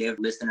to give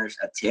listeners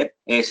a tip,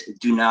 is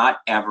do not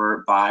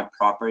ever buy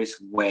properties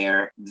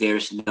where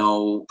there's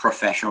no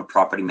professional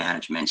property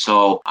management.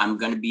 So I'm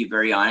going to be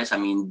very honest. I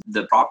mean,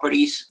 the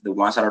properties, the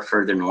ones that are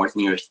further north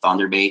near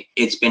Thunder Bay,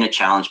 it's been a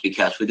challenge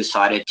because we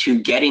decided to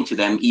get into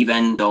them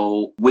even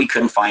though we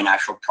couldn't find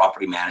actual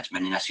property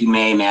management. And as you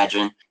may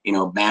imagine,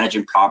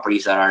 managing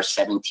properties that are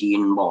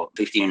 15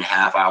 and a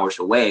half hours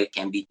away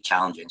can be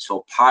challenging.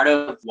 So part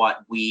of what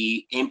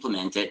we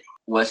implemented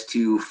was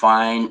to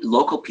find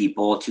local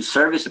people to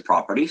service the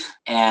properties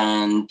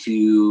and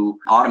to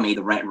automate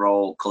the rent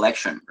roll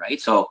collection, right?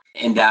 So,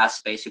 and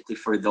that's basically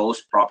for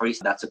those properties,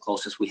 that's the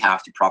closest we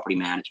have to property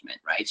management,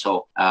 right?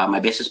 So my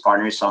business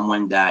partner is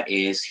someone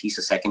he's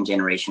a second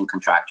generation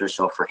contractor.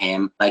 So for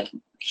him, like,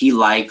 he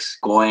likes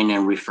going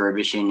and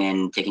refurbishing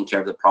and taking care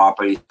of the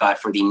property. But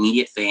for the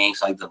immediate things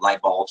like the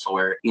light bulbs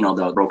or,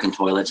 the broken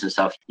toilets and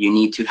stuff, you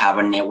need to have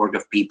a network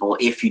of people.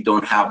 If you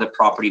don't have the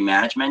property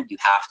management, you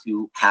have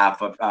to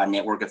have a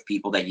network of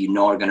people that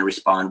are going to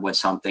respond when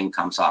something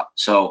comes up.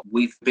 So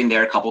we've been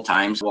there a couple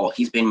times. Well,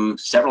 he's been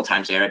several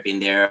times there. I've been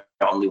there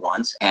only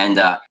once. And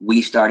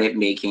we started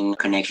making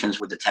connections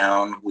with the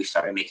town. We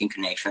started making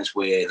connections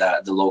with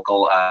the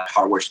local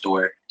hardware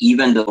store,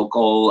 even the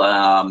local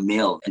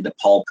mill and the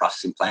pulp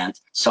processing plant,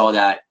 so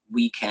that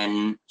we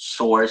can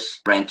source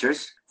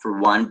renters for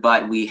one,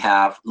 but we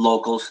have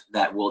locals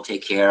that will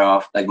take care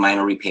of like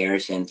minor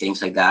repairs and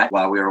things like that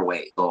while we're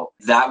away. So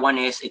that one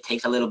it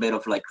takes a little bit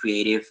of like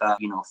creative,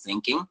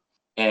 thinking.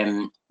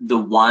 And the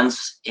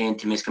ones in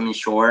Temiskaming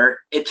Shore,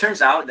 it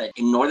turns out that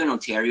in Northern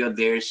Ontario,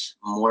 there's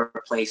more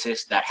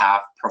places that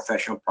have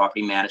professional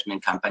property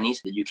management companies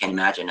that you can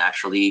imagine.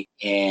 Actually,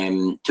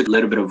 took a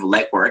little bit of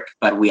legwork,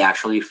 but we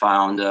actually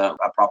found a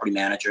property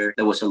manager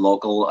that was a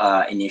local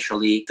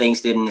initially. Things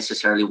didn't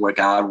necessarily work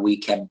out. We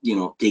kept,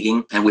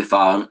 digging, and we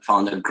found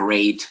a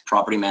great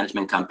property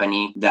management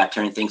company that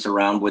turned things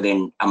around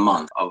within a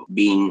month of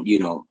being,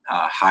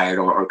 hired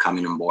or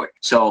coming on board.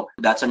 So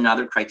that's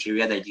another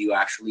criteria that you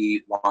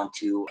actually want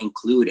to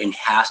include and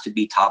has to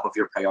be top of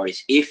your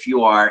priorities. If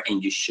you are,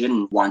 and you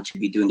shouldn't want to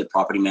be doing the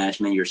property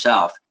management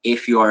yourself,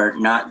 if you are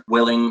not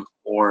willing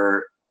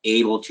or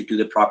able to do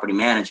the property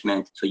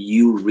management, so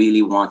you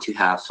really want to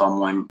have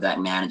someone that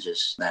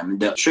manages them.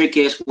 The trick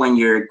is when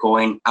you're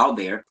going out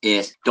there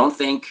is don't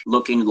think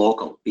looking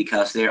local,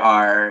 because there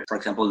are, for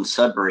example, in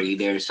Sudbury,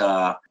 there's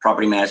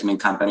property management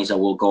companies that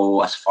will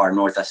go as far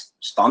north as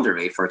Thunder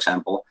Bay, for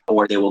example,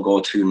 or they will go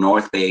to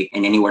North Bay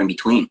and anywhere in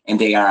between, and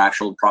they are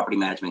actual property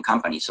management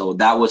companies. So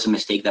that was a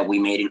mistake that we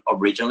made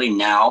originally.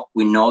 Now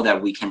we know that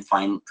we can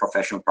find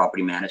professional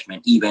property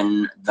management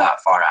even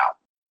that far out.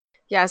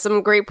 Yeah,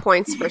 some great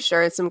points for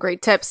sure, and some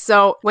great tips.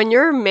 So when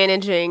you're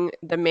managing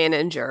the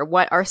manager,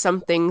 what are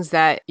some things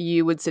that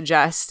you would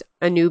suggest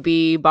a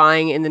newbie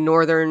buying in the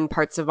northern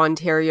parts of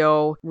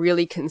Ontario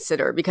really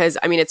consider? Because,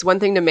 it's one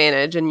thing to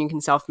manage and you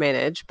can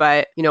self-manage,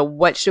 but,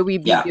 what should we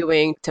be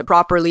doing to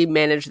properly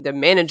manage the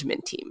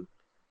management team?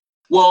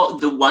 Well,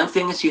 the one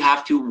thing is you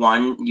have to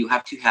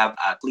have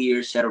a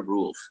clear set of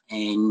rules,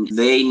 and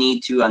they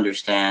need to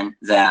understand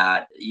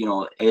that,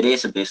 it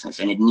is a business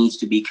and it needs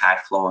to be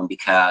cash flowing,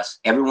 because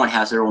everyone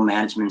has their own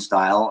management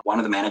style. One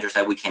of the managers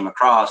that we came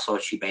across, so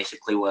she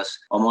basically was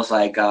almost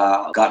like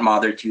a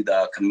godmother to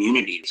the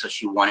community. So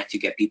she wanted to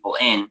get people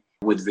in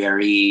with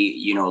very,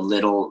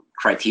 little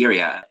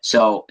criteria.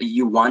 So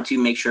you want to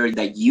make sure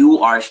that you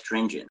are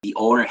stringent. The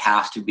owner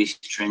has to be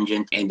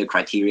stringent in the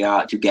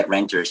criteria to get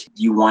renters.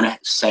 You want to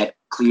set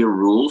clear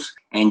rules,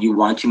 and you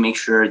want to make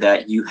sure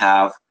that you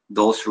have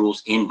those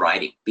rules in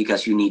writing,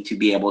 because you need to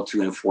be able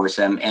to enforce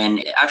them.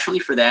 And actually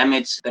for them,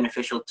 it's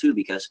beneficial too,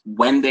 because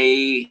when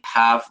they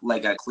have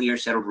like a clear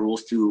set of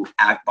rules to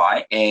act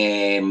by,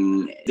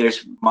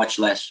 there's much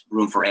less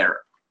room for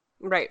error.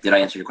 Right. Did I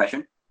answer your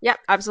question? Yeah,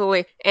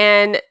 absolutely.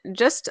 And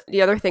just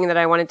the other thing that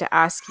I wanted to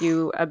ask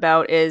you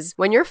about is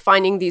when you're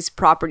finding these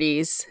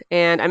properties,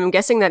 and I'm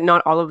guessing that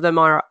not all of them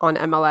are on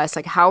MLS,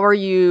 like how are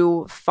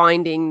you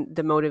finding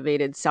the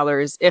motivated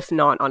sellers if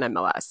not on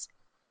MLS?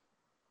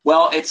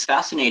 Well, it's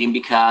fascinating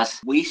because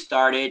we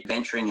started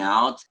venturing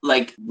out.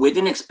 Like, we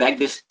didn't expect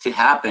this to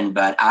happen,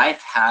 but I've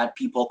had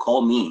people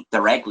call me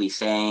directly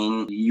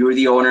saying, you're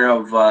the owner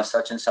of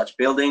such and such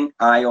building.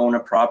 I own a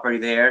property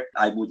there.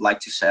 I would like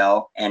to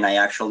sell. And I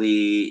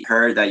actually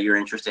heard that you're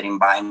interested in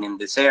buying in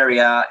this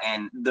area.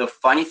 And the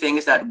funny thing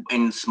is that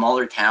in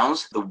smaller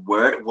towns, the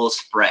word will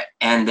spread.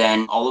 And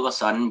then all of a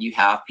sudden you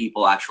have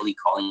people actually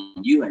calling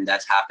you. And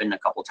that's happened a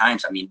couple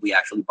times. We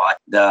actually bought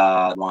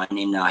the one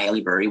in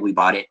Haileybury. We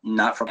bought it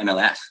not from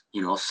MLS.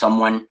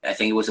 Someone, I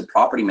think it was a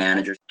property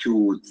manager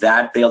to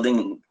that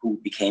building who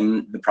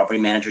became the property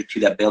manager to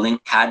that building,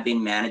 had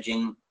been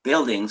managing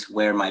buildings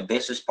where my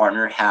business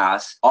partner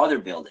has other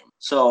buildings.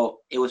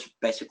 So it was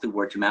basically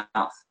word to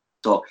mouth.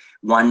 So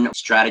one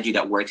strategy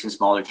that works in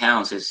smaller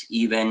towns is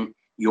even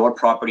your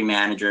property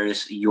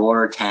managers,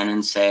 your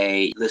tenants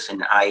say,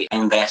 listen, I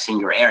invest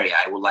in your area.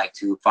 I would like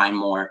to find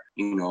more,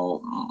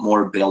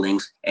 more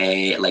buildings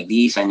like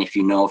these. And if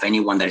you know of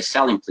anyone that is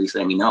selling, please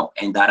let me know.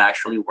 And that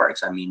actually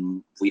works.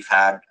 We've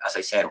had, as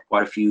I said,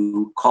 quite a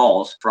few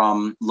calls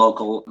from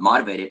local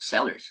motivated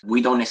sellers.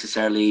 We don't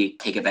necessarily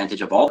take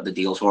advantage of all of the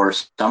deals, or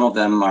some of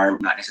them are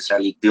not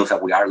necessarily deals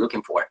that we are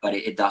looking for, but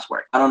it does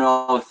work. I don't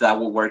know if that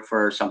will work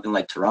for something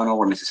like Toronto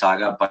or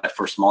Mississauga, but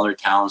for smaller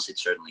towns, it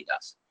certainly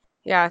does.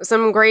 Yeah,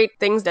 some great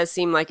things. Does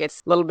seem like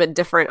it's a little bit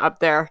different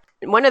up there.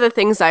 One of the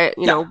things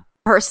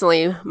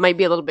personally might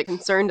be a little bit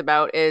concerned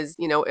about is,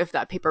 if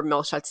that paper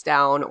mill shuts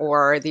down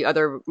or the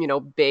other,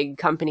 big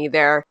company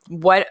there,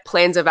 what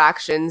plans of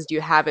actions do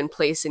you have in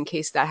place in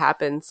case that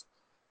happens?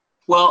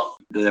 Well,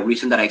 the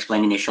reason that I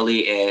explained initially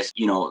is,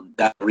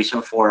 that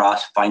reason for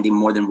us finding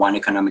more than one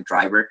economic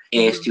driver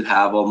is to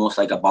have almost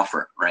like a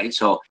buffer, right?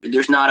 So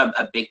there's not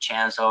a big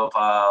chance of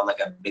like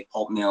a big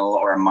pulp mill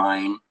or a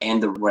mine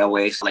and the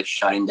railways like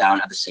shutting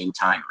down at the same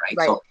time, right?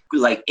 Right. So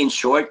like in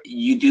short,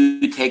 you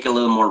do take a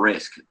little more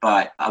risk,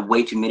 but a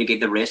way to mitigate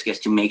the risk is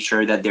to make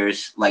sure that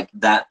there's like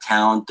that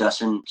town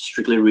doesn't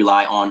strictly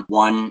rely on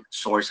one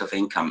source of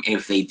income.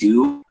 If they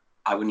do,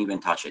 I wouldn't even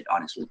touch it,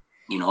 honestly.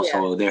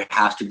 So there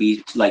has to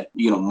be like,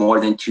 more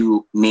than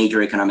two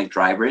major economic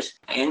drivers.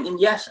 And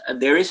yes,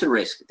 there is a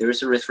risk. There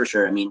is a risk for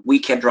sure. I mean, we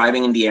kept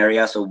driving in the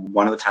area. So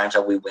one of the times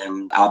that we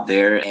went out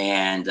there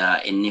and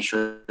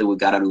initially we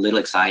got a little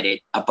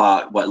excited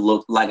about what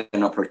looked like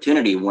an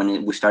opportunity.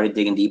 When we started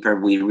digging deeper,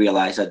 we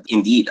realized that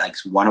indeed, like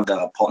one of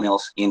the pulp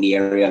mills in the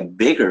area,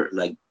 bigger,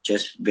 like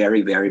just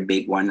very, very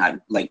big one.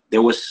 Like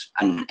there was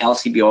an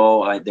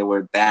LCBO, there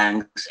were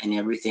banks and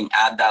everything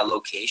at that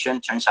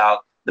location. Turns out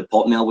the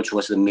pulp mill, which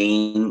was the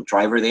main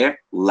driver there,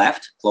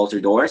 left, closed their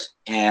doors,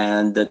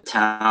 and the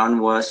town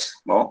was,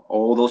 well,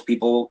 all those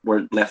people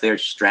were left there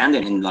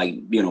stranded in like,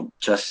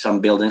 just some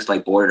buildings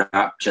like boarded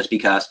up just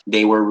because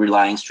they were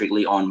relying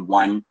strictly on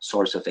one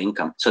source of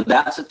income. So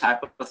that's the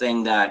type of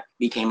thing that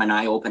became an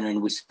eye opener.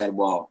 And we said,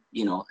 well,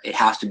 it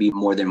has to be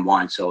more than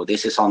one. So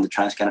this is on the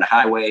Trans-Canada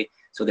Highway.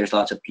 So there's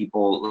lots of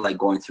people like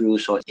going through.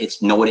 So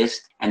it's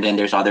noticed. And then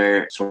there's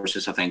other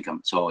sources of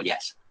income. So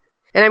yes.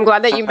 And I'm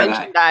glad that you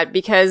mentioned that,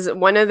 because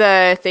one of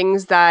the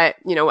things that,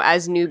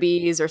 as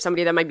newbies or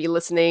somebody that might be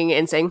listening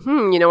and saying,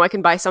 I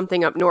can buy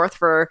something up north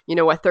for,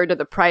 a third of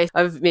the price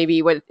of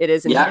maybe what it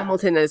is in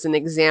Hamilton as an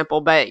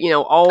example. But,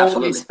 always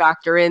Absolutely.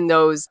 factor in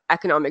those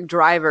economic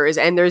drivers.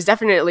 And there's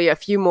definitely a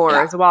few more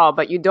as well.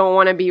 But you don't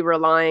want to be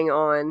relying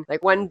on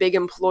like one big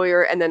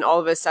employer and then all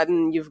of a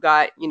sudden you've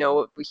got,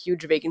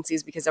 huge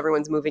vacancies because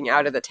everyone's moving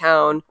out of the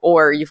town,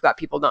 or you've got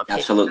people not paying.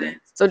 Absolutely.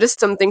 So just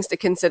some things to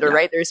consider,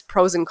 right? There's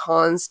pros and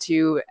cons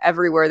to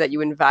everywhere that you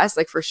invest.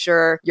 Like for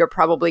sure, you're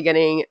probably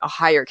getting a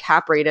higher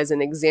cap rate as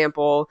an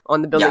example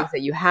on the buildings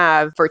that you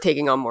have for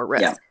taking on more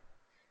risk. Yeah.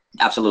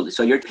 Absolutely.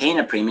 So you're paying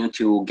a premium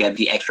to get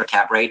the extra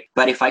cap rate.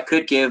 But if I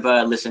could give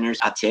listeners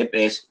a tip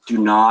is do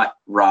not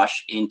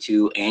rush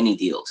into any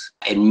deals.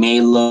 It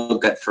may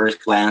look at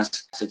first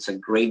glance, it's a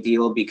great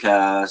deal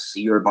because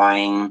you're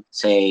buying,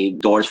 say,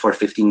 doors for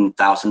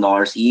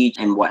 $15,000 each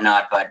and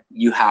whatnot. But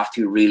you have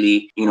to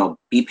really,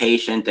 be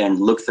patient and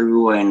look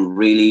through and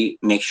really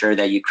make sure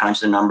that you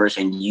crunch the numbers,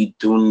 and you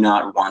do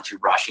not want to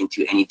rush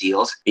into any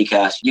deals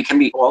because you can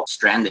be all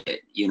stranded,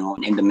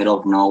 in the middle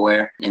of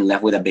nowhere and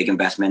left with a big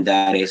investment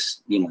that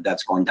is,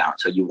 that's going down.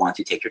 So you want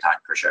to take your time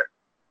for sure.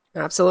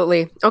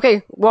 Absolutely.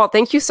 Okay. Well,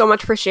 thank you so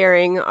much for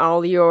sharing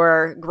all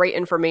your great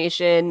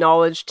information,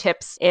 knowledge,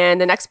 tips. And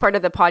the next part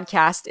of the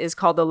podcast is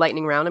called the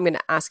lightning round. I'm going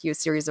to ask you a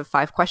series of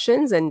 5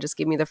 questions and just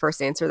give me the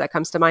first answer that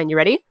comes to mind. You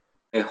ready?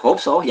 I hope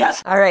so.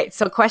 Yes. All right.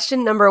 So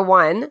question number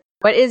 1,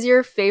 what is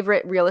your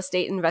favorite real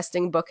estate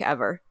investing book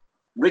ever?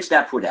 Rich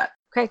Dad Poor Dad.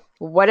 Okay.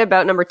 What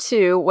about number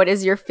 2? What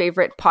is your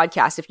favorite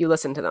podcast if you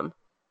listen to them?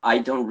 I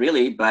don't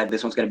really, but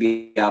this one's going to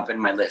be up in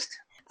my list.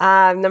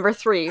 Number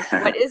 3,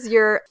 what is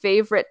your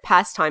favorite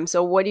pastime?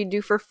 So what do you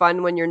do for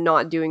fun when you're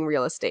not doing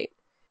real estate?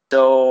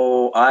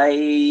 So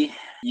I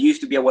used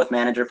to be a wealth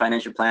manager,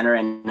 financial planner,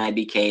 and I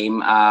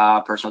became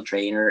a personal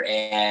trainer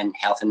and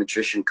health and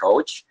nutrition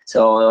coach.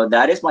 So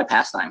that is my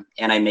pastime,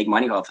 and I make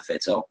money off of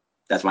it. So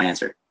that's my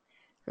answer.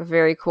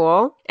 Very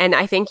cool. And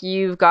I think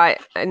you've got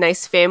a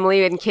nice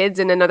family and kids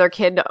and another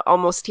kid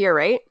almost here,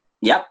 right?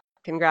 Yep.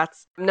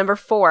 Congrats. Number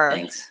 4,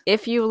 Thanks.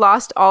 If you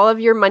lost all of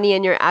your money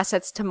and your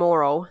assets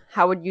tomorrow,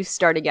 how would you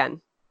start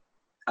again?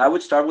 I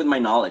would start with my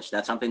knowledge.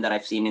 That's something that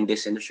I've seen in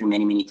this industry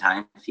many, many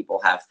times. People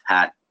have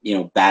had,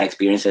 bad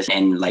experiences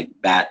and like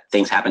bad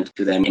things happen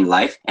to them in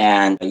life.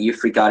 And you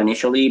freak out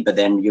initially, but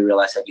then you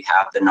realize that you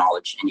have the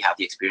knowledge and you have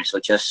the experience. So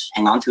just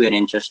hang on to it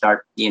and just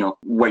start,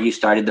 where you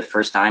started the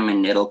first time,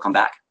 and it'll come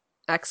back.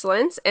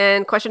 Excellent.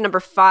 And question number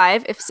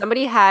 5, if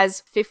somebody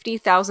has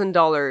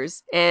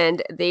 $50,000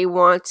 and they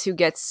want to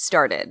get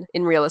started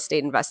in real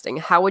estate investing,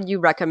 how would you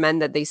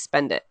recommend that they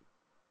spend it?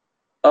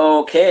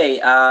 Okay.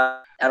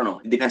 I don't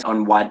know. It depends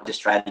on what the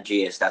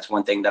strategy is. That's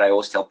one thing that I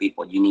always tell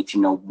people. You need to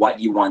know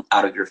what you want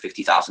out of your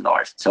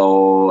 $50,000.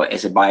 So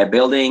is it buy a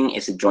building?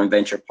 Is it joint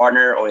venture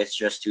partner? Or it's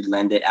just to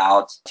lend it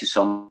out to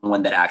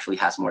someone that actually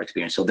has more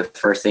experience? So the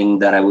first thing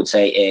that I would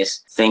say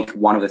is think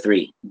one of the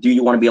 3. Do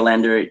you want to be a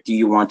lender? Do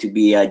you want to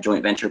be a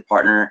joint venture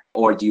partner?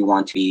 Or do you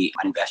want to be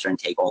an investor and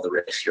take all the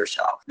risks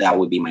yourself? That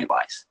would be my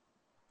advice.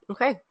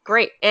 Okay,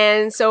 great.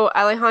 And so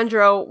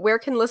Alejandro, where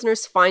can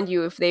listeners find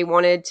you if they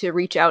wanted to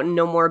reach out and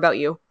know more about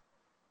you?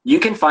 You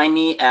can find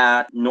me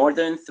at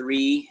Northern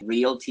 3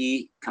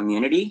 Realty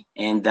Community,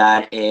 and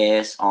that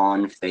is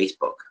on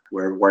Facebook.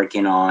 We're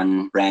working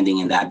on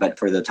branding and that, but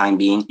for the time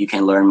being, you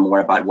can learn more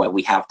about what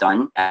we have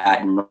done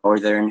at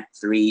Northern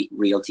 3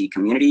 Realty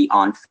Community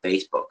on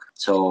Facebook.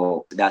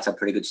 So that's a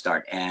pretty good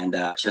start. And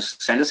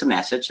just send us a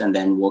message and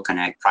then we'll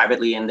connect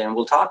privately and then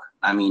we'll talk.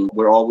 I mean,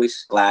 we're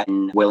always glad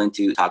and willing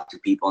to talk to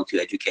people and to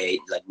educate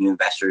like new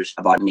investors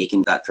about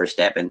making that first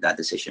step and that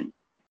decision.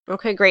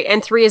 Okay, great.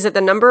 And 3, is it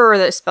the number or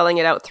the spelling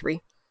it out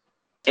 3?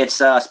 It's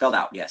spelled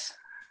out, yes.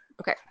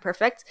 Okay,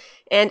 perfect.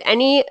 And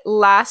any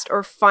last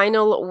or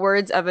final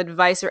words of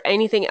advice or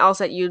anything else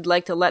that you'd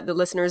like to let the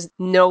listeners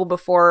know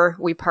before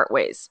we part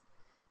ways?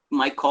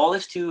 My call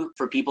is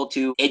for people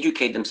to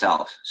educate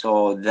themselves.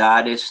 So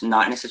that is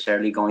not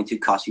necessarily going to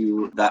cost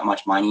you that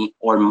much money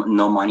or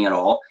no money at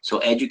all. So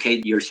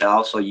educate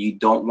yourself so you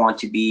don't want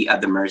to be at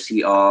the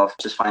mercy of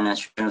just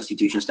financial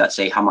institutions that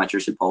say how much you're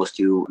supposed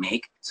to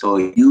make. So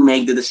you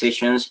make the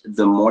decisions.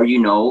 The more you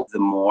know, the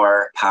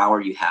more power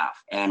you have.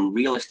 And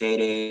real estate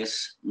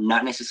is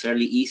not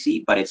necessarily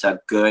easy, but it's a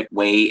good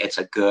way. It's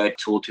a good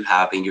tool to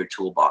have in your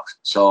toolbox.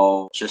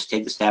 So just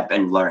take the step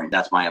and learn.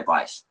 That's my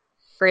advice.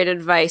 Great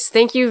advice.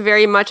 Thank you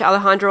very much,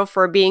 Alejandro,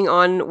 for being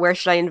on Where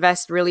Should I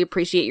Invest? Really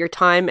appreciate your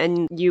time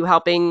and you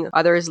helping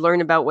others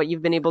learn about what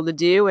you've been able to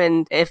do.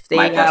 And if they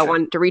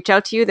want to reach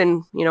out to you,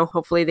 then,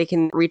 hopefully they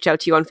can reach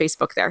out to you on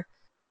Facebook there.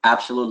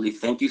 Absolutely.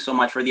 Thank you so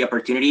much for the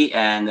opportunity.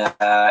 And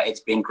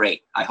it's been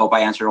great. I hope I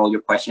answered all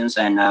your questions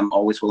and I'm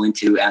always willing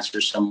to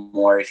answer some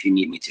more if you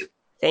need me to.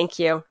 Thank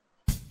you.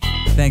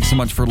 Thanks so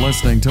much for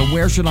listening to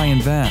Where Should I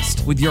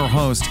Invest with your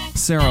host,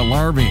 Sarah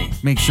Larby.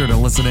 Make sure to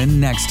listen in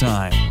next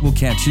time. We'll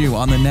catch you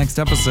on the next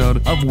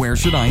episode of Where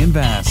Should I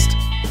Invest?